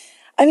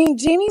 I mean,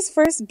 Jamie's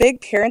first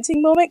big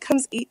parenting moment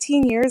comes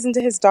 18 years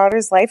into his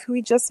daughter's life, who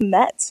he just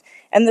met.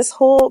 And this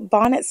whole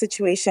bonnet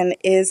situation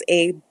is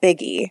a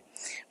biggie.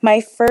 My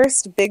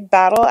first big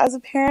battle as a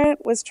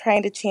parent was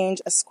trying to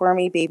change a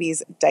squirmy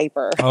baby's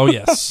diaper. Oh,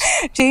 yes.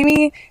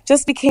 Jamie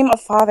just became a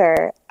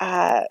father,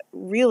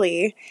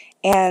 really,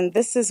 and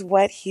this is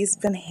what he's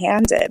been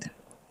handed.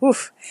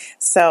 Oof.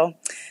 So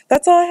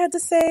that's all I had to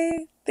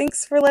say.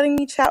 Thanks for letting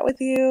me chat with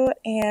you,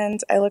 and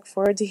I look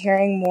forward to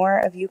hearing more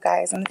of you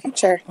guys in the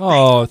future.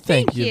 Oh,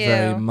 thank you you.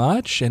 very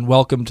much, and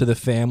welcome to the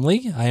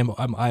family.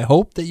 I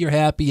hope that you're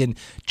happy. And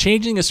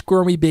changing a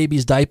squirmy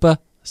baby's diaper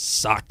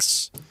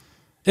sucks.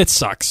 It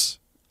sucks.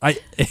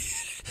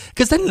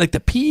 Because then like the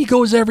pee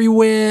goes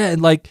everywhere,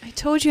 and like I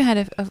told you how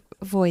to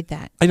avoid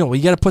that. I know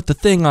you got to put the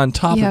thing on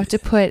top. You of have to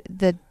put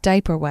the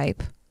diaper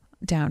wipe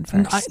down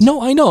first.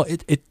 I know.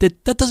 It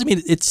that doesn't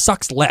mean it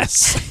sucks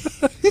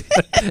less.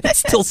 It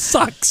still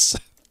sucks.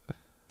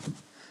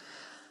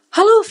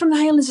 Hello from the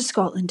Highlands of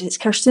Scotland. It's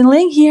Kirsten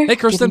Lang here. Hey,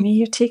 Kirsten. Giving me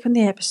your take on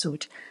the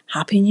episode.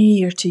 Happy New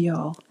Year to you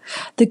all.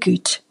 The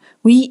good.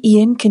 Wee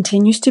Ian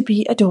continues to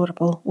be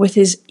adorable with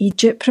his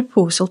Egypt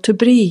proposal to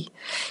Bree.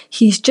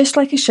 He's just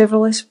like a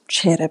chivalrous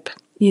cherub.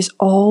 He is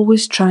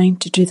always trying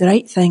to do the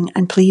right thing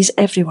and please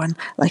everyone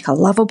like a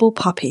lovable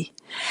puppy.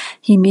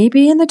 He may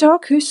be in the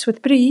doghouse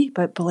with Bree,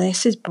 but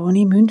bless his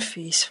bonny moon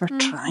face for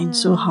trying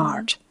so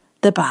hard.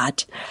 The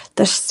bad.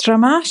 There's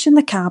stramash in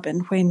the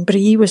cabin when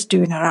Bree was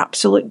doing her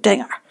absolute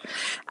dinger.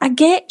 I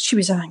get she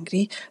was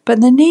angry, but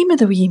in the name of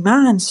the wee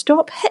man,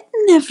 stop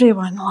hitting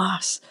everyone,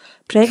 lass.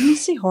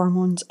 Pregnancy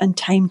hormones and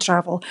time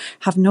travel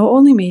have not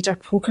only made her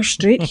poker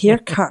straight hair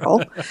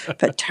curl,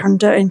 but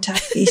turned her into a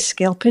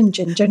face-scalping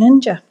ginger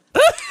ninja.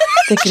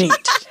 The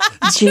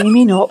great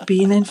Jamie not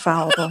being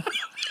infallible.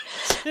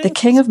 The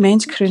king of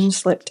men's croon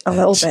slipped a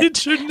little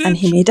bit, and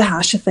he made a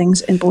hash of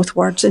things in both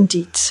words and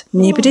deeds.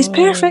 Nobody's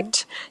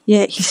perfect,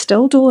 yet he's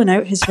still doling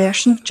out his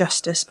version of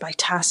justice by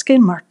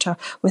tasking Murta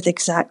with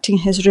exacting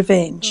his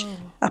revenge.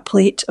 A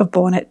plate of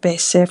bonnet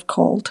best served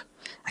cold.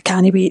 I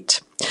can't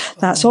wait.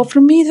 That's all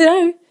from me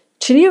now.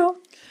 Cheerio.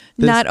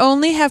 Not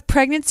only have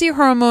pregnancy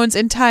hormones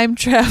and time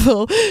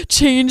travel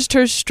changed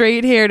her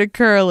straight hair to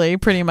curly,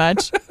 pretty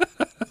much.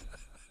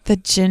 The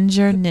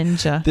ginger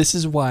ninja. This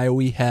is why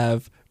we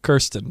have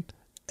Kirsten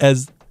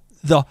as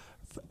the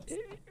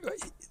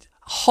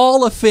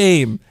Hall of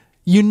Fame,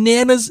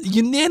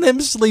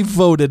 unanimously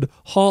voted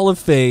Hall of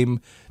Fame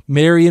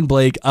Mary and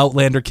Blake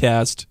Outlander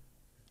cast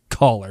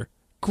caller.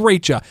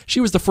 Great job. She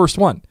was the first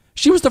one.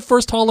 She was the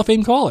first Hall of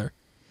Fame caller.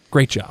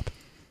 Great job.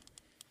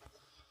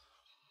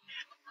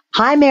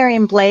 Hi, Mary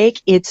and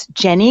Blake. It's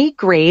Jenny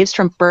Graves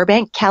from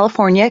Burbank,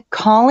 California,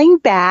 calling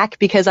back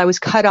because I was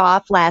cut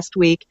off last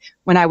week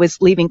when I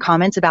was leaving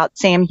comments about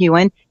Sam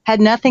Hewen. Had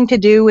nothing to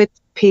do with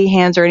pea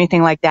hands or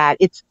anything like that.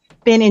 It's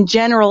been in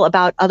general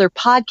about other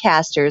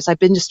podcasters. I've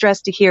been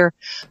distressed to hear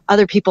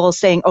other people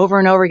saying over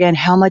and over again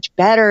how much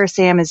better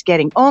Sam is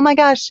getting. Oh my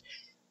gosh,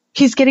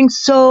 he's getting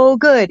so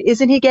good.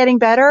 Isn't he getting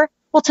better?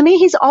 Well, to me,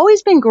 he's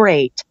always been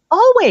great.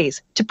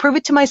 Always. To prove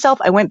it to myself,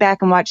 I went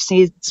back and watched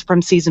scenes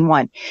from season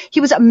 1.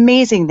 He was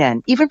amazing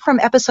then, even from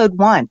episode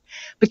 1.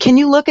 But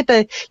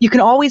you can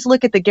always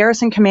look at the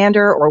Garrison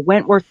Commander or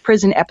Wentworth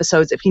Prison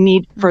episodes if you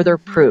need further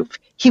proof.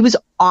 He was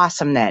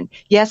awesome then.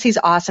 Yes, he's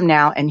awesome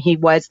now, and he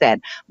was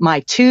then. My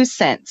 2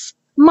 cents.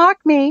 Mark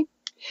me.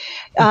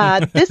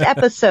 This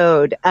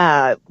episode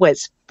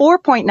was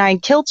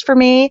 4.9 kilts for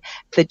me.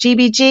 The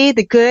GBG,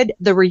 the good,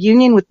 the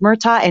reunion with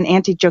Murtaugh and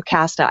Auntie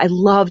Jocasta. I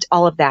loved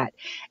all of that.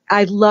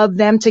 I loved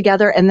them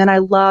together, and then I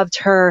loved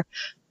her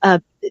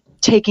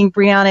taking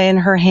Brianna in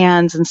her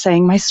hands and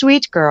saying, "My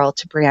sweet girl,"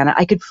 to Brianna.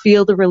 I could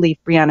feel the relief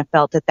Brianna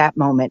felt at that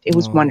moment. It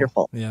was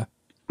wonderful. Yeah.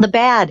 The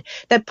bad,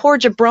 that poor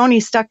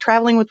jabroni stuck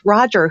traveling with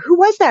Roger. Who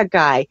was that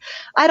guy?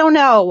 I don't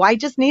know. I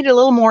just needed a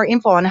little more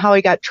info on how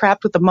he got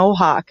trapped with the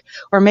Mohawk.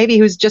 Or maybe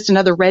he was just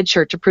another red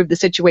shirt to prove the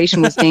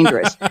situation was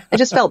dangerous. I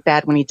just felt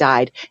bad when he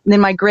died. And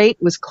then my great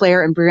was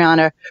Claire and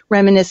Brianna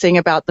reminiscing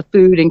about the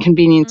food and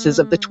conveniences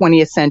of the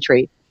 20th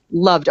century.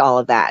 Loved all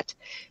of that.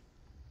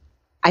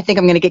 I think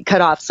I'm going to get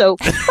cut off. So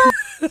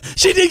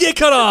she did get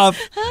cut off.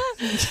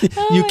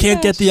 You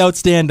can't get the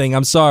outstanding.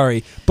 I'm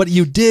sorry. But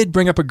you did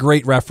bring up a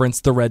great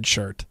reference, the red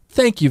shirt.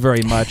 Thank you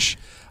very much.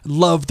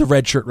 Love the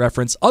red shirt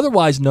reference,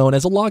 otherwise known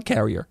as a log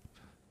carrier.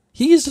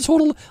 He is a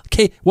total...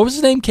 what was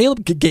his name?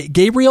 Caleb?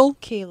 Gabriel?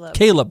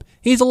 Caleb.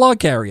 He's a log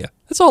carrier.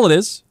 That's all it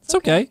is. It's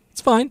okay.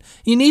 It's fine.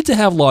 You need to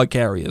have log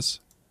carriers.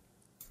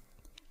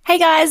 Hey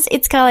guys,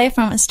 it's Kalia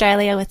from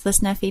Australia with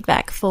listener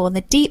feedback for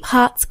the Deep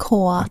Hearts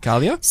Core.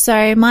 Kalia?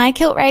 So my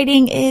kilt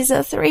rating is a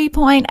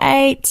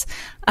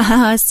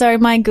 3.8. So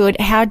my good,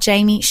 how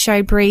Jamie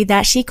showed Bree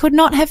that she could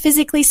not have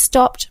physically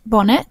stopped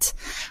Bonnet.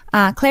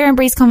 Claire and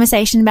Bree's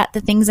conversation about the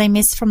things they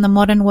miss from the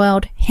modern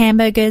world.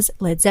 Hamburgers,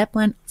 Led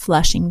Zeppelin,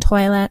 flushing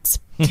toilets.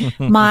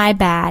 My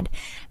bad.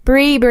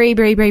 Bree.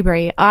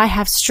 I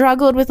have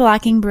struggled with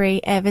liking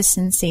Bree ever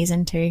since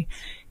season 2.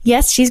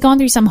 Yes, she's gone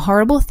through some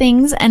horrible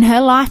things and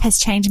her life has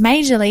changed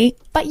majorly,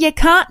 but you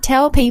can't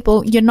tell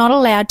people you're not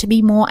allowed to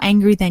be more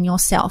angry than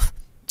yourself.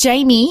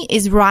 Jamie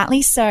is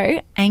rightly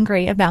so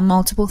angry about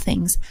multiple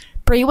things.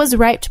 Bree was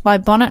raped by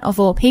Bonnet of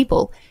all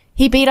people.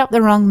 He beat up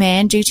the wrong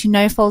man due to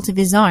no fault of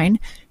his own,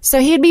 so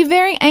he'd be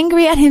very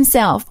angry at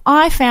himself.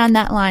 I found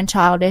that line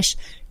childish.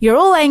 You're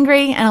all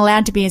angry and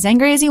allowed to be as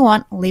angry as you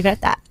want. Leave it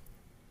at that.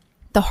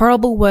 The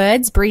horrible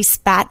words Bree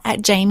spat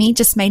at Jamie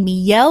just made me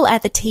yell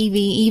at the TV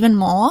even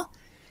more.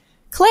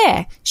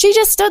 Claire, she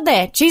just stood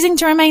there, choosing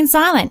to remain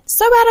silent.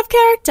 So out of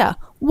character.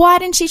 Why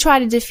didn't she try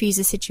to defuse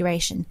the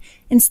situation?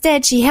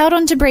 Instead, she held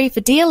on to Bree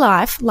for dear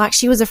life like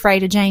she was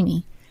afraid of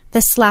Jamie.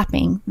 The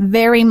slapping,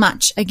 very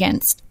much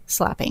against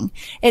slapping.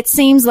 It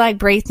seems like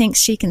Bree thinks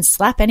she can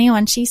slap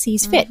anyone she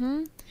sees fit.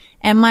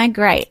 Am I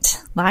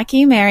great? Like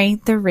you, Mary,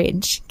 the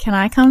Ridge. Can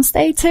I come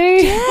stay too?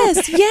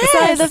 Yes, yes.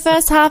 So the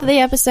first half of the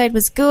episode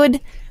was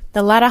good.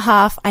 The latter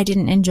half I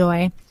didn't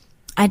enjoy.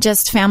 I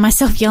just found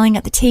myself yelling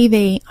at the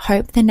TV.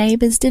 Hope the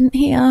neighbours didn't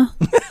hear.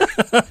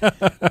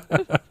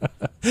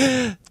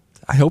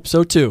 I hope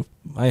so too.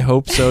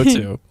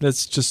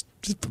 That's just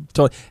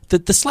totally,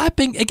 the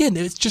slapping again.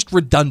 It's just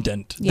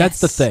redundant. Yes.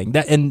 That's the thing.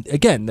 And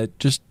again, that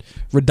just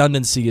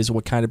redundancy is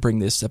what kind of bring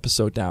this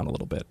episode down a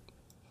little bit.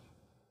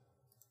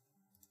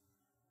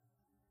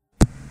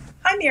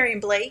 Hi, Mary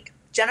and Blake.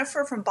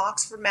 Jennifer from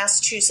Boxford,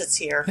 Massachusetts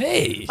here.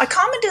 Hey. My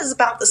comment is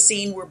about the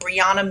scene where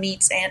Brianna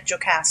meets Aunt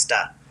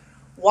Jocasta.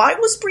 Why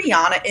was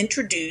Brianna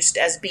introduced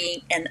as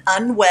being an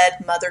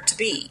unwed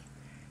mother-to-be?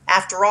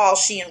 After all,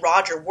 she and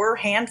Roger were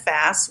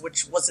handfast,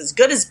 which was as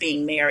good as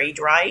being married,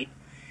 right?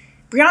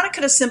 Brianna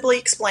could have simply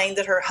explained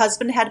that her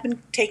husband had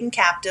been taken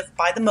captive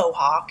by the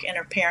Mohawk and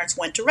her parents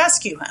went to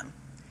rescue him.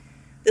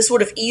 This would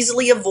have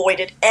easily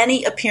avoided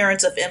any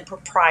appearance of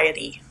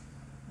impropriety,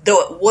 though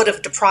it would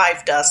have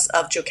deprived us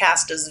of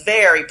Jocasta's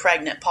very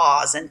pregnant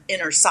pause and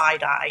inner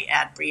side-eye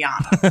at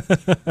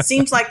Brianna.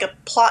 Seems like a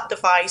plot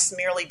device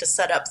merely to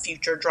set up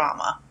future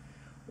drama.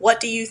 What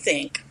do you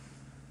think?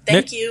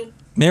 Thank you.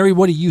 Mary,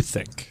 what do you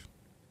think?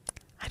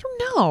 I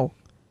don't know.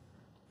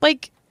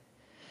 Like,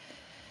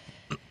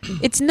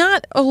 it's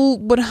not a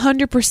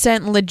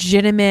 100%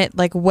 legitimate,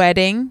 like,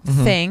 wedding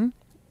thing,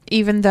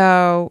 even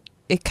though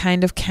it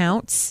kind of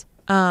counts.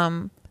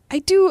 I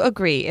do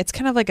agree. It's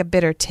kind of like a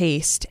bitter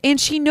taste. And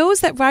she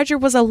knows that Roger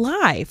was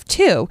alive,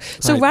 too.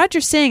 So Right.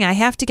 Roger's saying, I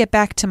have to get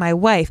back to my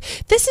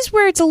wife. This is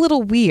where it's a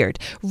little weird.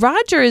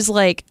 Roger is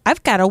like,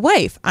 I've got a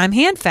wife. I'm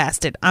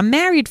handfasted. I'm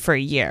married for a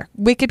year.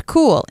 Wicked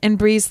cool. And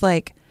Bree's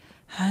like,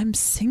 I'm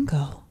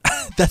single.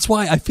 That's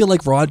why I feel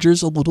like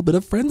Roger's a little bit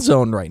of friend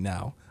zone right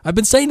now. I've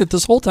been saying it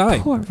this whole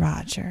time. Poor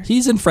Roger.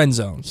 He's in friend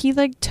zone. He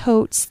like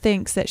totes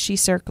thinks that she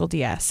circled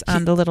yes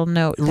on the little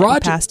note that he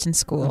passed in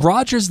school.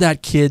 Roger's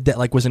that kid that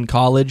like was in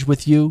college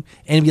with you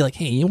and be like,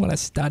 hey, you want to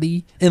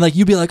study? And like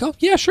you'd be like, oh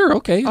yeah, sure,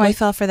 okay. Oh, I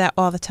fell for that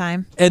all the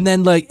time. And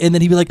then he'd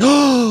be like,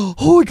 oh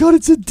my god,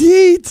 it's a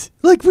date.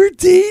 Like we're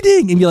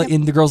dating. And be like,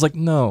 and the girl's like,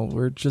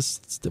 no,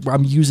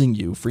 I'm using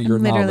you for your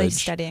Literally knowledge.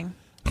 studying.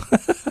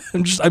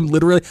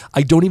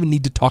 I don't even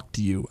need to talk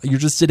to you. You're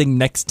just sitting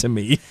next to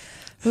me.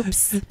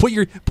 Oops. Put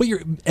your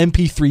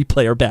MP3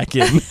 player back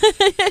in.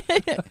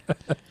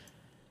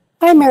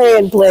 Hi, Mary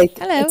and Blake.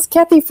 Hello. It's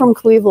Kathy from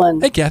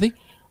Cleveland. Hey, Kathy.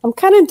 I'm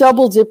kind of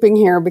double dipping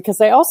here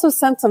because I also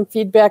sent some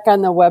feedback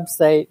on the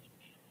website.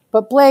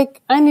 But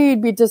Blake, I knew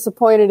you'd be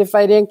disappointed if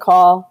I didn't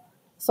call,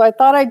 so I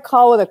thought I'd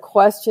call with a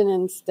question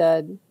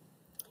instead.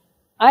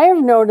 I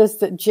have noticed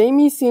that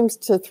Jamie seems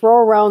to throw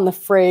around the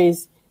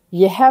phrase,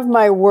 you have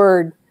my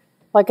word,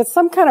 like it's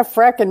some kind of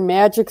fracking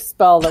magic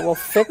spell that will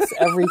fix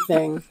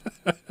everything.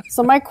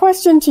 So my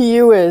question to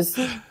you is,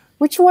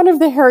 which one of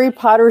the Harry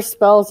Potter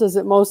spells does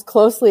it most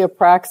closely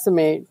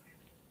approximate?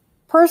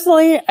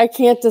 Personally, I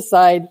can't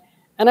decide,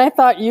 and I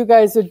thought you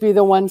guys would be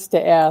the ones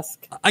to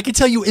ask. I can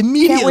tell you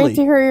immediately. Can't wait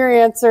to hear your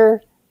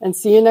answer, and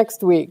see you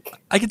next week.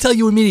 I can tell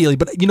you immediately,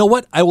 but you know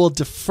what? I will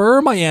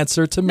defer my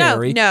answer to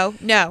Mary. No,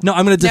 I'm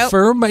going to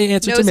defer my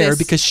answer to Mary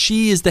because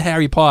she is the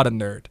Harry Potter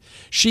nerd.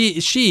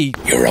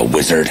 You're a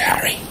wizard,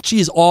 Harry. She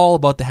is all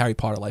about the Harry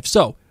Potter life.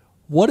 So,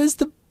 what is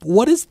the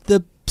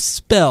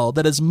spell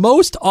that is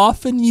most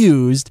often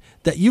used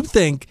that you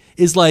think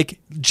is like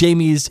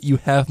Jamie's "You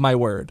have my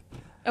word"?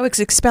 Oh, it's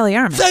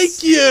Expelliarmus.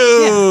 Thank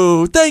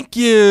you. Thank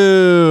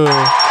you.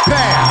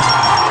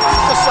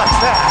 Just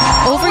like that.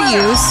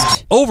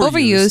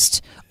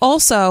 Overused.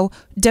 Also,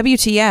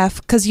 WTF,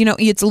 because,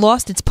 it's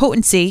lost its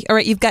potency. All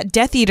right, you've got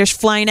Death Eaters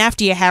flying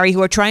after you, Harry,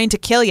 who are trying to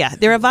kill you.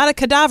 They're Avada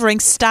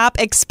Kedavering. Stop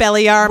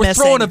Expelliarmus. We're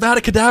throwing Avada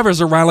Kedavras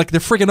around like the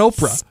friggin'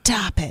 Oprah.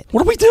 Stop it.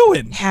 What are we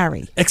doing?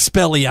 Harry.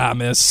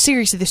 Expelliarmus.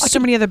 Seriously, there's so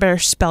many other better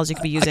spells you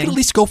could be using. I could at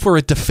least go for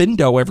a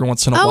Defendo every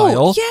once in a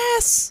while.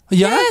 Yes.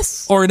 Yeah?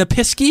 Yes. Or an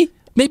Episky.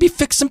 Maybe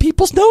fix some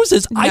people's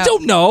noses. No, I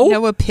don't know.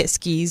 No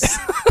Episkies.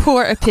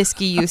 Poor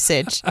Episky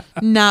usage.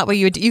 Not what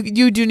you would do.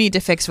 You do need to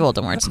fix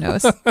Voldemort's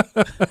nose.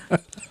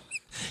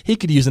 He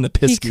could use an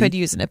Episky. He could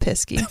use an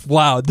Episky.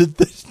 Wow.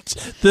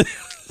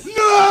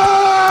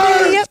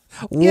 Yep.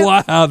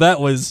 Wow,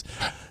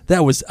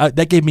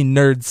 that gave me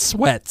nerd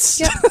sweats.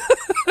 Yep.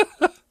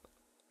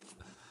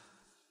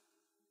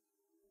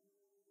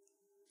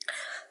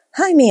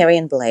 Hi, Mary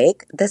and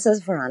Blake. This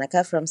is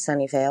Veronica from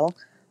Sunnyvale.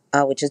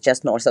 which is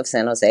just north of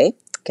San Jose,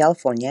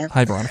 California.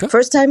 Hi, Veronica.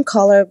 First time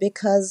caller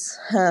because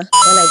when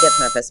I get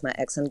nervous, my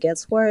accent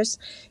gets worse,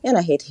 and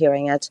I hate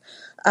hearing it.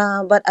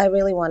 But I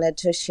really wanted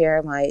to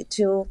share my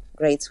 2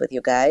 greats with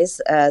you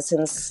guys,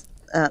 since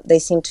they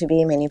seem to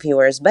be many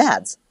viewers'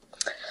 bads.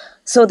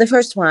 So the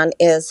first one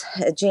is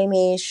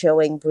Jamie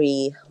showing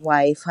Bree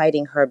why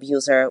fighting her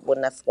abuser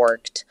wouldn't have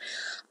worked.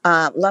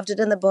 Loved it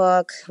in the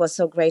book, was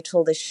so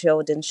grateful the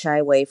show didn't shy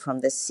away from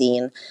this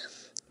scene.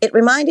 It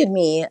reminded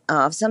me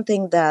of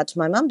something that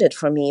my mom did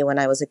for me when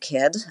I was a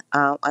kid.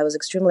 I was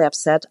extremely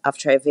upset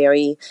after a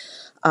very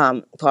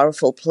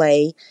powerful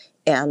play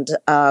and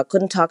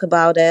couldn't talk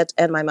about it.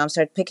 And my mom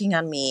started picking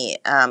on me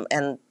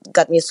and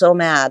got me so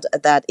mad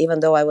that even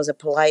though I was a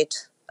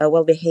polite,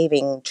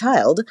 well-behaving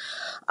child,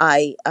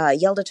 I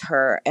yelled at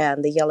her,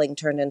 and the yelling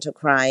turned into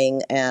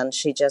crying, and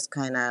she just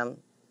kind of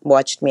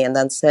watched me and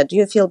then said, "Do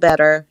you feel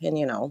better?"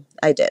 And,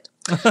 I did.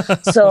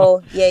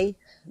 So, yay.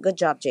 Good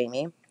job,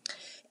 Jamie.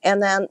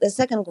 And then the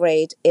second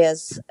great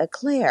is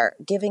Claire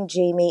giving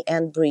Jamie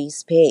and Bree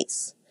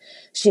space.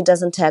 She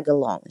doesn't tag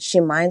along. She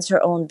minds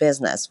her own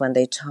business when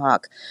they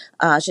talk.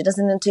 She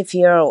doesn't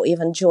interfere or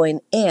even join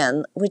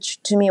in,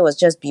 which to me was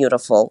just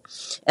beautiful.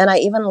 And I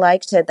even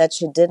liked it that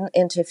she didn't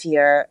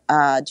interfere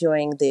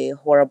during the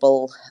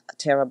horrible,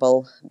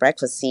 terrible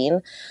breakfast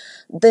scene.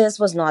 This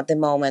was not the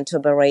moment to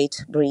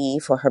berate Bree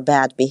for her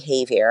bad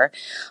behavior.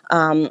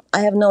 I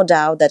have no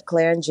doubt that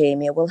Claire and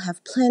Jamie will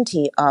have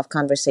plenty of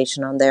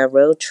conversation on their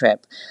road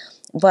trip.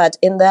 But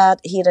in that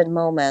heated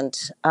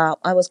moment,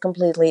 I was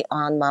completely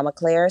on Mama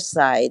Claire's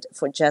side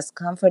for just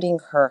comforting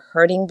her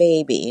hurting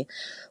baby,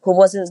 who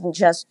was in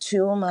just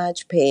too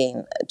much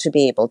pain to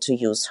be able to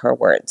use her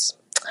words.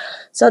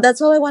 So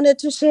that's all I wanted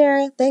to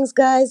share. Thanks,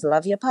 guys.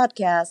 Love your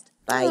podcast.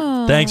 Bye.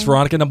 Aww. Thanks,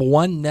 Veronica. Number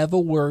 1, never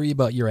worry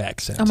about your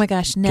accent. Oh my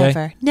gosh, never.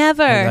 Okay?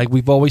 Never. Like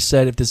we've always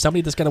said, if there's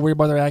somebody that's got to worry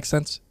about their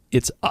accents,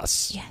 it's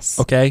us. Yes.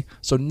 Okay?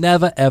 So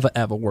never, ever,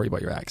 ever worry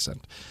about your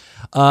accent.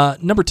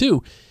 Number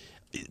 2,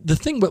 the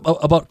thing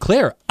about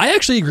Claire, I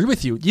actually agree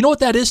with you. You know what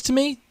that is to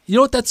me? You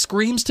know what that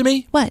screams to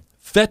me? What?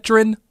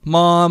 Veteran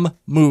mom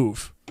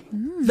move.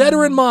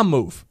 Veteran mom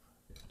move.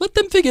 Let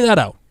them figure that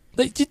out.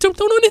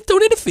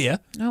 Don't interfere.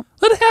 Nope.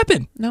 Let it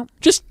happen. Nope.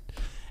 Just,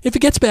 if it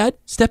gets bad,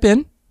 step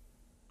in.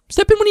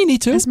 Step in when you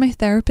need to. As my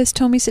therapist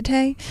told me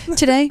today,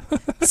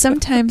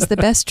 sometimes the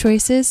best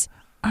choices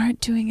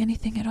aren't doing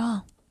anything at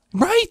all.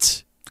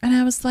 Right. And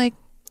I was like,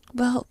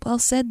 well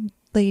said,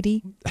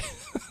 lady.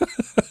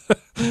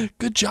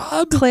 Good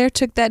job. Claire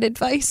took that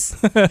advice.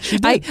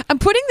 I'm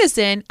putting this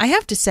in. I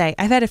have to say,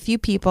 I've had a few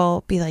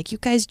people be like, you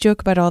guys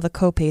joke about all the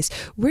co-pays.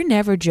 We're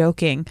never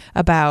joking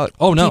about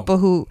people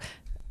who,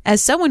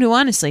 as someone who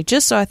honestly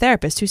just saw a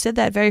therapist who said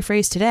that very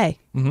phrase today,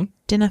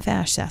 didn't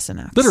have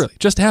Sassenauts. Literally,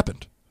 just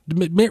happened.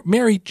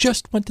 Mary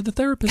just went to the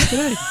therapist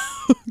today.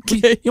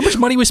 Okay. You know how much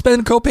money we spend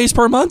in co-pays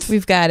per month?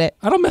 We've got it.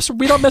 We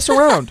don't mess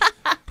around.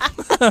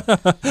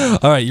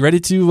 All right, you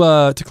ready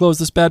to close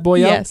this bad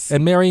boy out? Yes.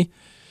 And Mary,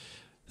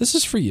 this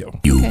is for you.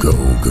 You go,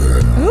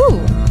 girl.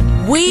 Ooh.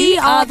 We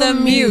are the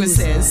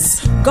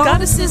Muses,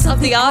 goddesses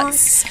of the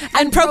arts,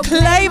 and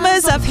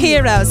proclaimers of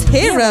heroes.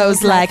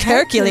 Heroes like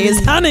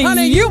Hercules.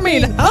 Honey, you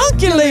mean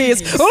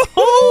Hercules.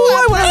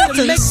 Oh, I want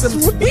to make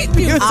some sweet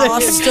music.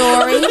 Our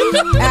story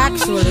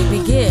actually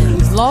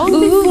begins long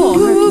before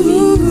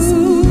Hercules.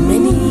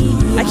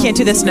 I can't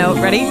do this note.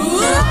 Ready?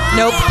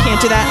 Nope,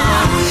 can't do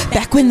that.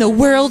 Back when the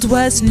world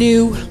was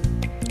new.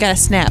 Gotta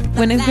snap.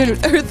 When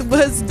Earth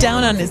was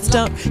down on its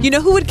stump. You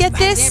know who would get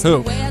this?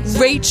 Who?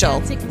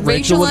 Rachel.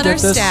 Rachel would and her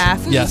get this?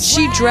 staff. Yes.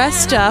 She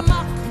dressed up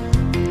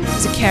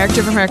as a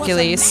character from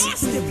Hercules.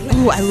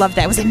 Ooh, I love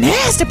that. It was a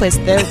masterpiece.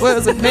 There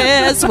was a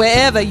mess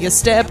wherever you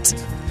stepped.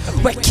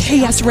 Where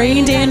chaos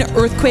reigned in,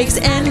 earthquakes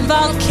and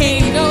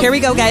volcanoes. Here we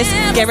go, guys.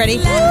 Get ready.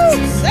 And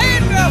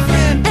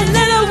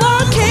then a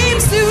war came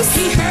Zeus.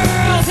 He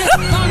hurled his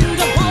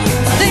thunderbolts.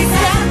 They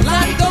sat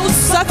like those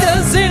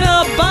suckers in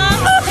a bomb.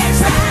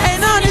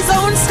 And on his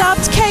own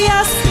stopped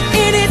chaos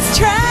in its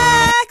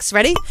tracks.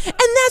 Ready? And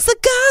that's the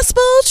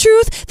gospel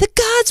truth. The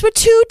gods were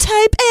too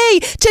type A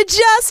to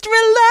just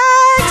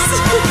relax.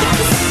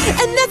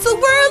 And that's the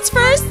world's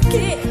first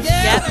kiss.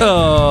 Yep.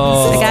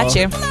 Oh. I got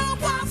you.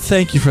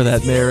 Thank you for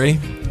that, Mary.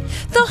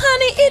 Though,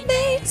 honey, it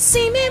may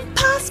seem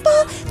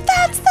impossible,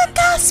 that's the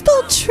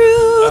gospel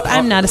truth.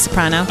 I'm not a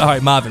soprano. All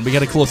right, Marvin, we got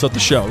to close out the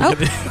show. Oh,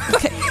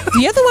 okay.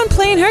 The other one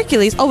playing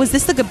Hercules. Oh, is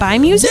this the goodbye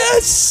music?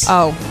 Yes.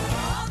 Oh.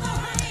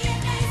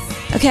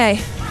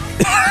 Okay.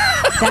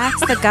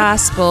 That's the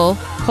gospel.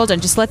 Hold on,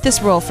 just let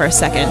this roll for a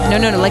second.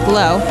 No, like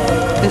low.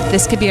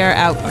 This could be our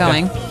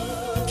outgoing.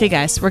 Okay,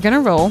 guys, we're gonna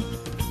roll.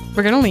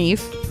 We're gonna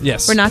leave.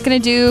 Yes. We're not gonna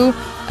do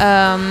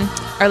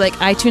our like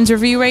iTunes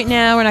review right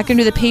now. We're not gonna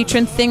do the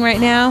patron thing right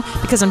now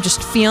because I'm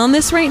just feeling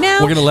this right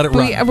now. We're gonna let it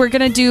run. We're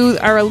gonna do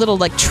our little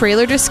like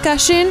trailer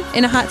discussion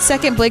in a hot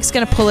second. Blake's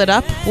gonna pull it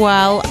up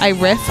while I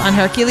riff on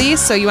Hercules.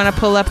 So you want to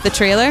pull up the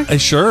trailer?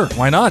 Sure.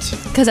 Why not?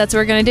 Because that's what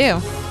we're gonna do.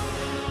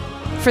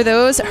 For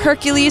those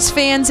Hercules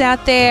fans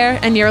out there,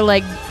 and you're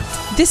like,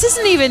 this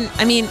isn't even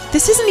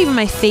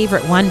my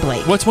favorite one,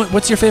 Blake.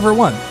 What's your favorite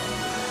one?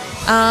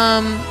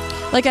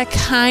 Like a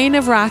kind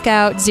of rock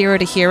out Zero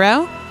to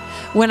Hero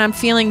when I'm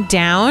feeling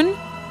down.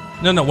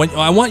 No.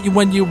 I want you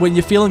when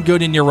you're feeling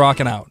good and you're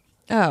rocking out.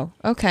 Oh,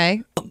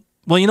 okay.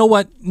 Well, you know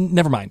what?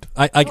 Never mind.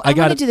 I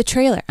got to do the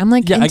trailer. I'm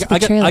like into the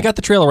trailer. I got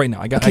the trailer right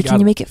now. Can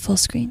you make it full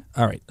screen?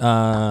 All right.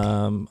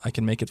 I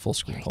can make it full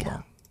screen. Hold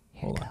on.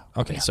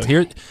 Okay. So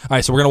here. All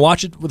right. So we're gonna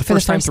watch it for the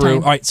first time through.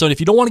 All right. So if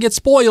you don't want to get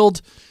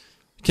spoiled,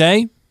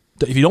 okay.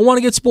 If you don't want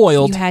to get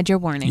spoiled, you had your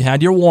warning. You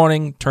had your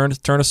warning. Turn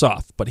us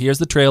off. But here's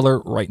the trailer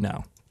right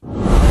now.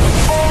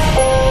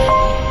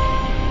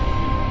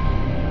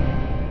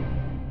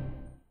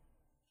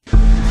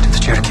 Did the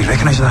Cherokee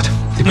recognize that?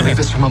 They believe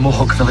it's from a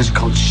Mohawk village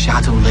called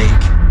Shadow Lake.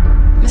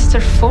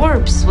 Mr.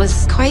 Forbes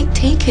was quite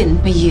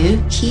taken with you.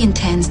 He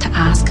intends to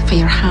ask for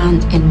your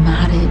hand in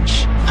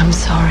marriage. I'm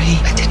sorry.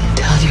 I didn't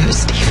tell you it was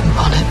Stephen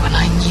Bonnet when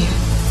I knew.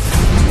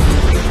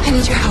 I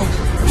need your help.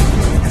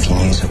 If you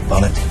knew it,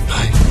 Bonnet.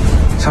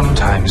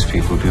 Sometimes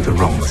people do the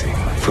wrong thing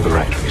for the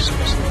right reasons.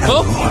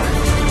 Hello.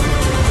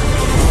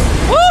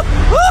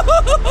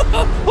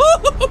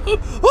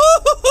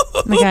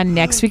 Oh my God,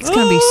 next week's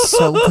gonna be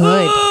so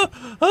good.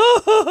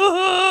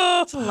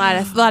 There's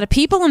a lot of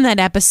people in that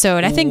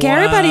episode. I think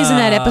everybody's in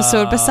that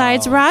episode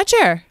besides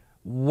Roger.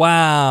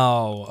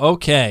 Wow.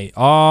 Okay.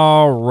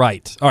 All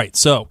right.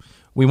 So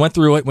we went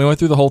through it. We went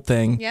through the whole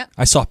thing. Yep.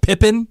 I saw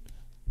Pippin.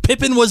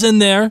 Pippin was in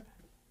there.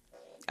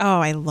 Oh,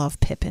 I love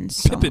Pippin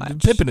so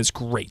much. Pippin is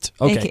great.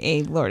 Okay.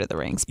 AKA Lord of the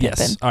Rings Pippin.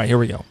 Yes. All right, here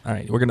we go. All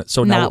right, we're gonna.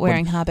 So Not now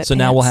wearing Hobbit So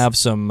now we'll pants. have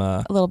some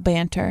A little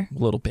banter.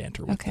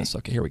 with this.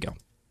 Okay, here we go.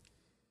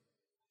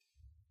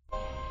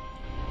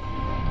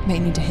 Might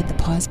need to hit the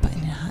pause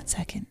button in a hot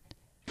second.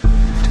 Did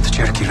the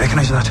Cherokee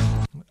recognize that?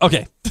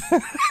 Okay.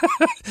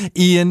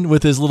 Ian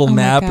with his little Oh my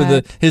map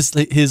and God. his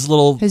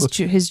little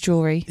His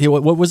jewelry. Yeah,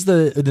 what was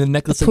the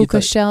necklace? The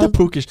puka shell. The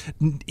puka.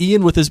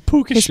 Ian with his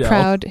puka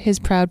shell. His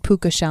proud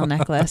puka shell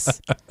necklace.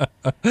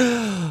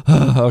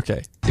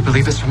 Okay. They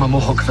believe it's from a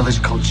Mohawk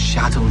village called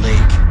Shadow Lake.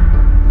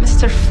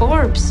 Mr.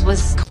 Forbes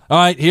was... All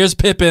right, here's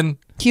Pippin.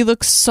 He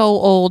looks so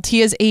old. He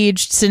has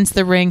aged since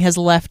the ring has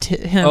left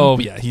him. Oh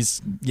yeah,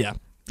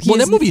 Well,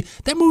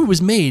 that movie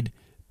was made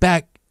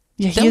back.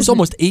 Yeah, that was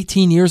almost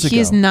 18 years ago.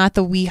 He is not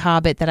the wee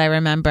hobbit that I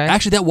remember.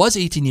 Actually, that was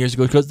 18 years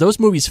ago because those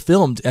movies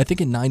filmed, I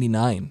think, in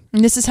 99.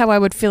 And this is how I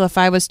would feel if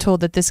I was told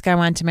that this guy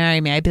wanted to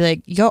marry me. I'd be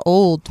like, you're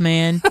old,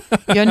 man.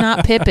 You're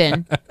not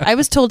Pippin. I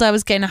was told I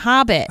was getting a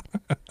hobbit.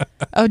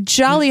 A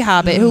jolly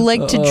hobbit who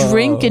liked to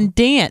drink and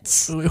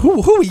dance.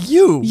 Who are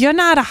you? You're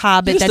not a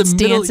hobbit You're just that's a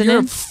middle- dancing. You're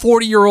a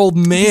 40-year-old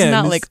man. He's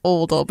not like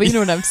old, but you know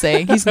what I'm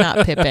saying. He's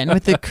not Pippin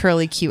with the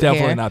curly, cute hair.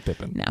 Definitely not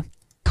Pippin. No.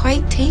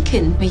 Quite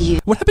taken with you.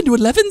 What happened to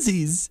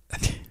Elevensies?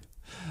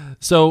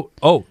 So,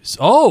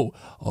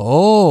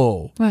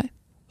 What?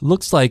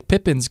 Looks like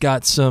Pippin's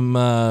got some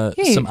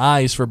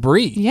eyes for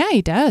Bree. Yeah,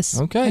 he does.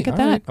 Okay, Look at all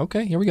that. right.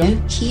 Okay, here we go.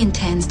 He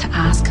intends to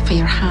ask for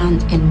your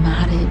hand in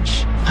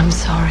marriage. I'm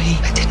sorry.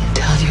 I didn't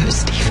tell you it was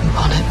Stephen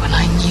Bonnet when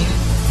I knew.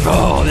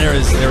 Oh, there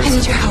is. I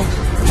need your help.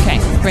 Okay,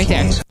 right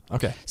there.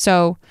 Okay.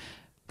 So,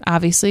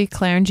 obviously,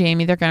 Claire and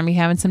Jamie, they're going to be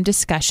having some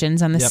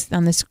discussions on this Yep.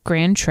 on this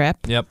grand trip.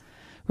 Yep.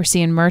 We're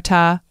seeing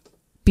Murtaugh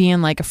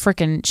being like a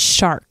freaking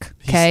shark.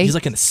 Okay, He's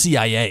like in the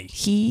CIA.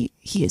 He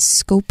is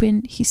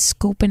scoping. He's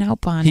scoping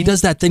out Bonnie. He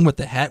does that thing with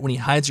the hat when he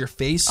hides your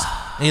face,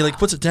 and he like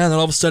puts it down, and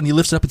all of a sudden he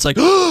lifts it up. It's like,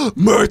 Murtaugh!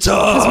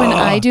 Because when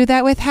I do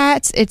that with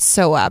hats, it's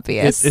so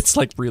obvious. It's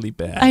like really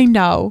bad. I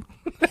know.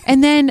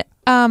 And then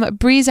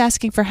Bree's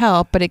asking for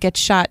help, but it gets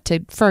shot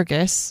to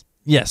Fergus.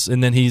 Yes,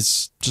 and then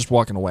he's just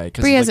walking away.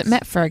 Bree hasn't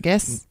met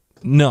Fergus.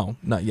 No,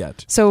 not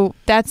yet. So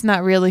that's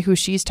not really who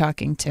she's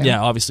talking to.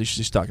 Yeah, obviously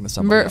she's talking to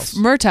somebody else.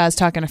 Murtaugh's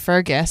talking to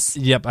Fergus.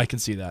 Yep, I can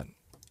see that.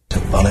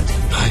 Bonnet.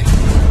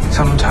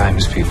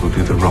 Sometimes people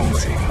do the wrong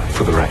thing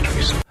for the right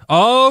reason.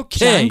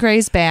 Okay. John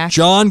Gray's back.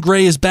 John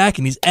Gray is back,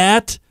 and he's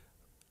at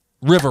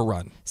River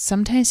Run.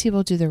 Sometimes he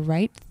will do the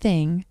right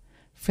thing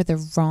for the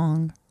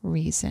wrong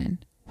reason.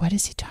 What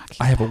is he talking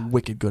I have a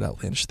wicked good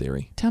outlandish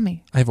theory. Tell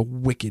me. I have a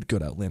wicked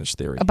good outlandish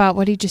theory. About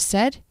what he just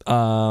said?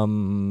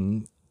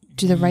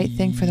 Do the right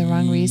thing for the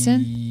wrong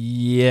reason?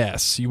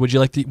 Yes. Would you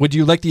like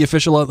the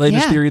official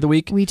outlandish theory of the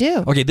week? We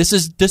do. Okay, this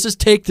is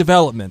take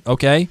development,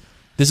 okay?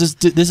 This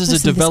is Listen,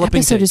 a developing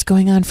this episode take. is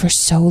going on for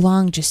so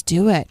long. Just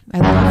do it. I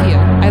love you.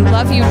 I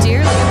love you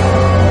dearly.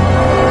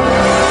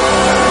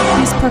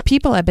 These poor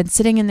people have been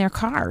sitting in their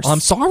cars. I'm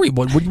sorry.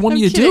 What do you want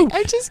I'm me to kidding. do?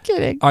 I'm just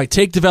kidding. All right,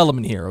 take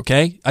development here,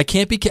 okay? I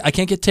can't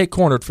get take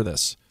cornered for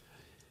this.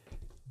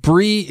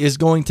 Bree is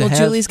going to have.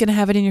 Julie's going to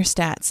have it in your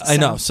stats. I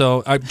know.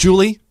 So,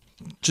 Julie,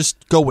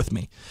 just go with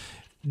me.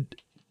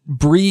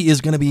 Bree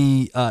is going to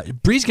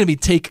be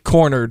take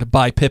cornered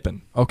by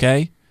Pippin,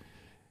 okay?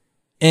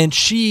 And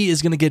she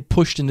is going to get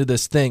pushed into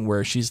this thing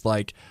where she's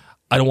like,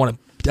 I don't want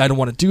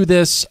to do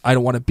this. I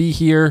don't want to be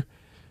here.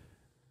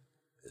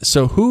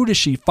 So who does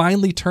she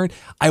finally turn?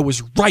 I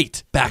was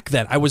right back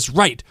then. I was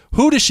right.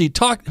 Who does she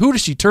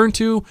turn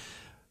to?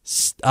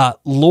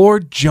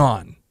 Lord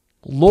John.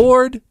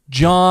 Lord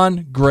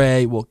John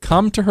Grey will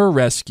come to her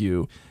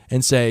rescue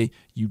and say,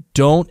 you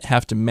don't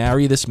have to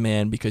marry this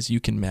man because you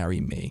can marry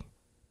me.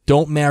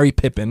 Don't marry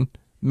Pippin.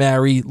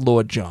 Marry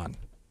Lord John.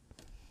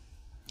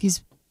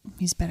 He's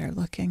better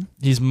looking.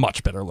 He's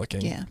much better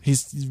looking. Yeah.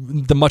 He's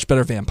the much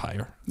better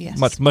vampire.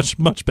 Yes.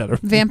 Much better.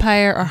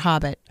 Vampire or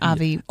Hobbit?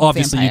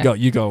 Obviously, vampire.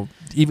 you go.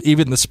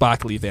 Even the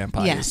sparkly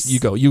vampires. Yes.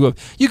 You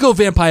go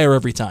vampire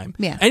every time.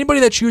 Yeah. Anybody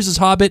that chooses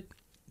Hobbit,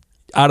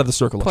 out of the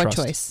circle Poor of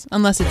trust. choice.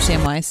 Unless it's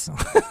Samwise.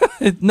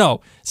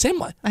 No,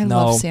 Samwise. I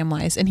love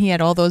Samwise, and he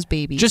had all those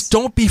babies. Just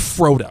don't be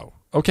Frodo,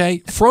 okay?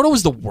 Frodo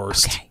is the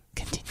worst. Okay,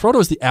 continue.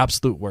 Frodo is the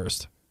absolute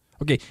worst.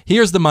 Okay,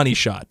 here's the money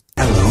shot.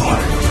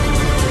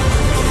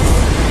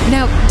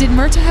 Now, did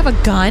Myrta have a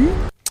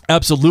gun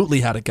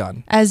Absolutely had a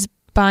gun. as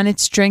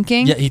Bonnet's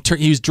drinking? Yeah,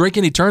 he was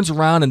drinking. He turns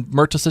around and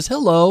Myrta says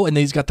hello, and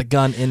then he's got the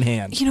gun in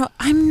hand. You know,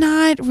 I'm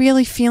not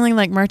really feeling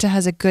like Myrta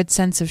has a good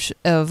sense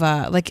of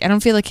like, I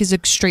don't feel like he's a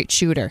straight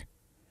shooter.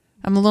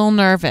 I'm a little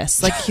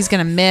nervous. Like he's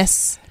gonna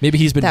miss. Maybe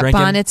he's been that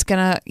drinking. Bonnet's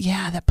gonna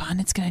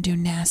do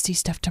nasty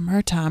stuff to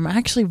Myrta. I'm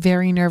actually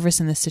very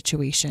nervous in this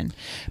situation.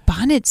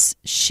 Bonnet's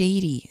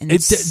shady and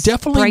It's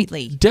definitely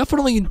sprightly.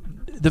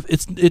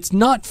 It's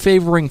not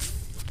favoring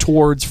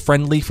towards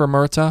friendly for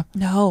Myrta.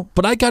 No,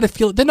 but I gotta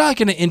feel they're not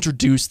gonna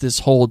introduce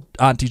this whole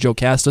Auntie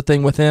Jocasta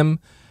thing with him.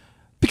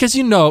 Because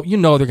you know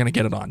they're going to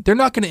get it on. They're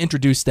not going to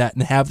introduce that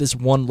and have this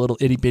one little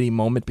itty-bitty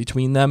moment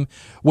between them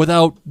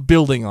without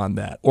building on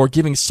that or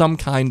giving some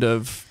kind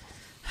of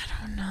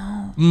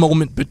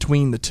moment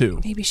between the two.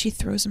 Maybe she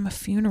throws him a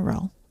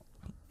funeral.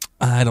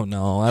 I don't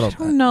know. I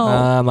don't know.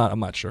 I'm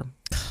not sure.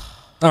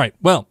 All right.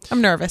 Well,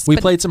 I'm nervous. We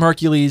played some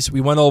Hercules. We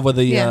went over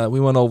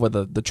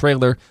the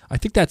trailer. I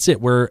think that's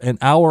it. We're an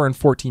hour and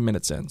 14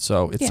 minutes in,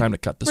 so it's time to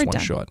cut this we're one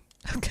done. short.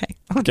 Okay.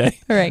 Okay.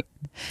 All right.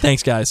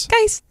 Thanks, guys.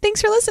 Guys,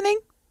 thanks for listening.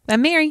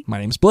 I'm Mary. My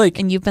name's Blake.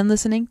 And you've been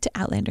listening to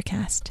Outlander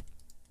Cast.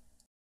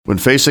 When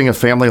facing a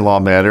family law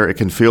matter, it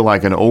can feel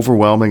like an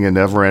overwhelming and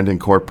never-ending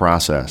court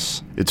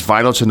process. It's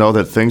vital to know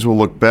that things will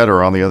look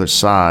better on the other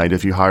side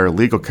if you hire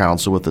legal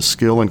counsel with the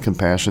skill and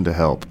compassion to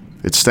help.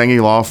 At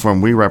Stengy Law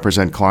Firm, we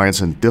represent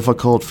clients in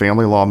difficult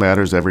family law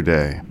matters every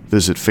day.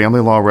 Visit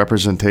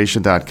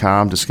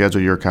FamilyLawRepresentation.com to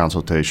schedule your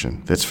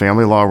consultation. That's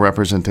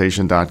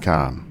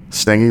FamilyLawRepresentation.com.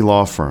 Stengy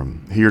Law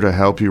Firm, here to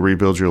help you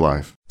rebuild your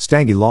life.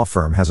 Stange Law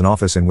Firm has an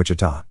office in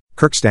Wichita.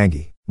 Kirk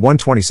Stange,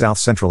 120 South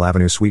Central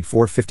Avenue, Suite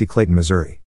 450, Clayton, Missouri.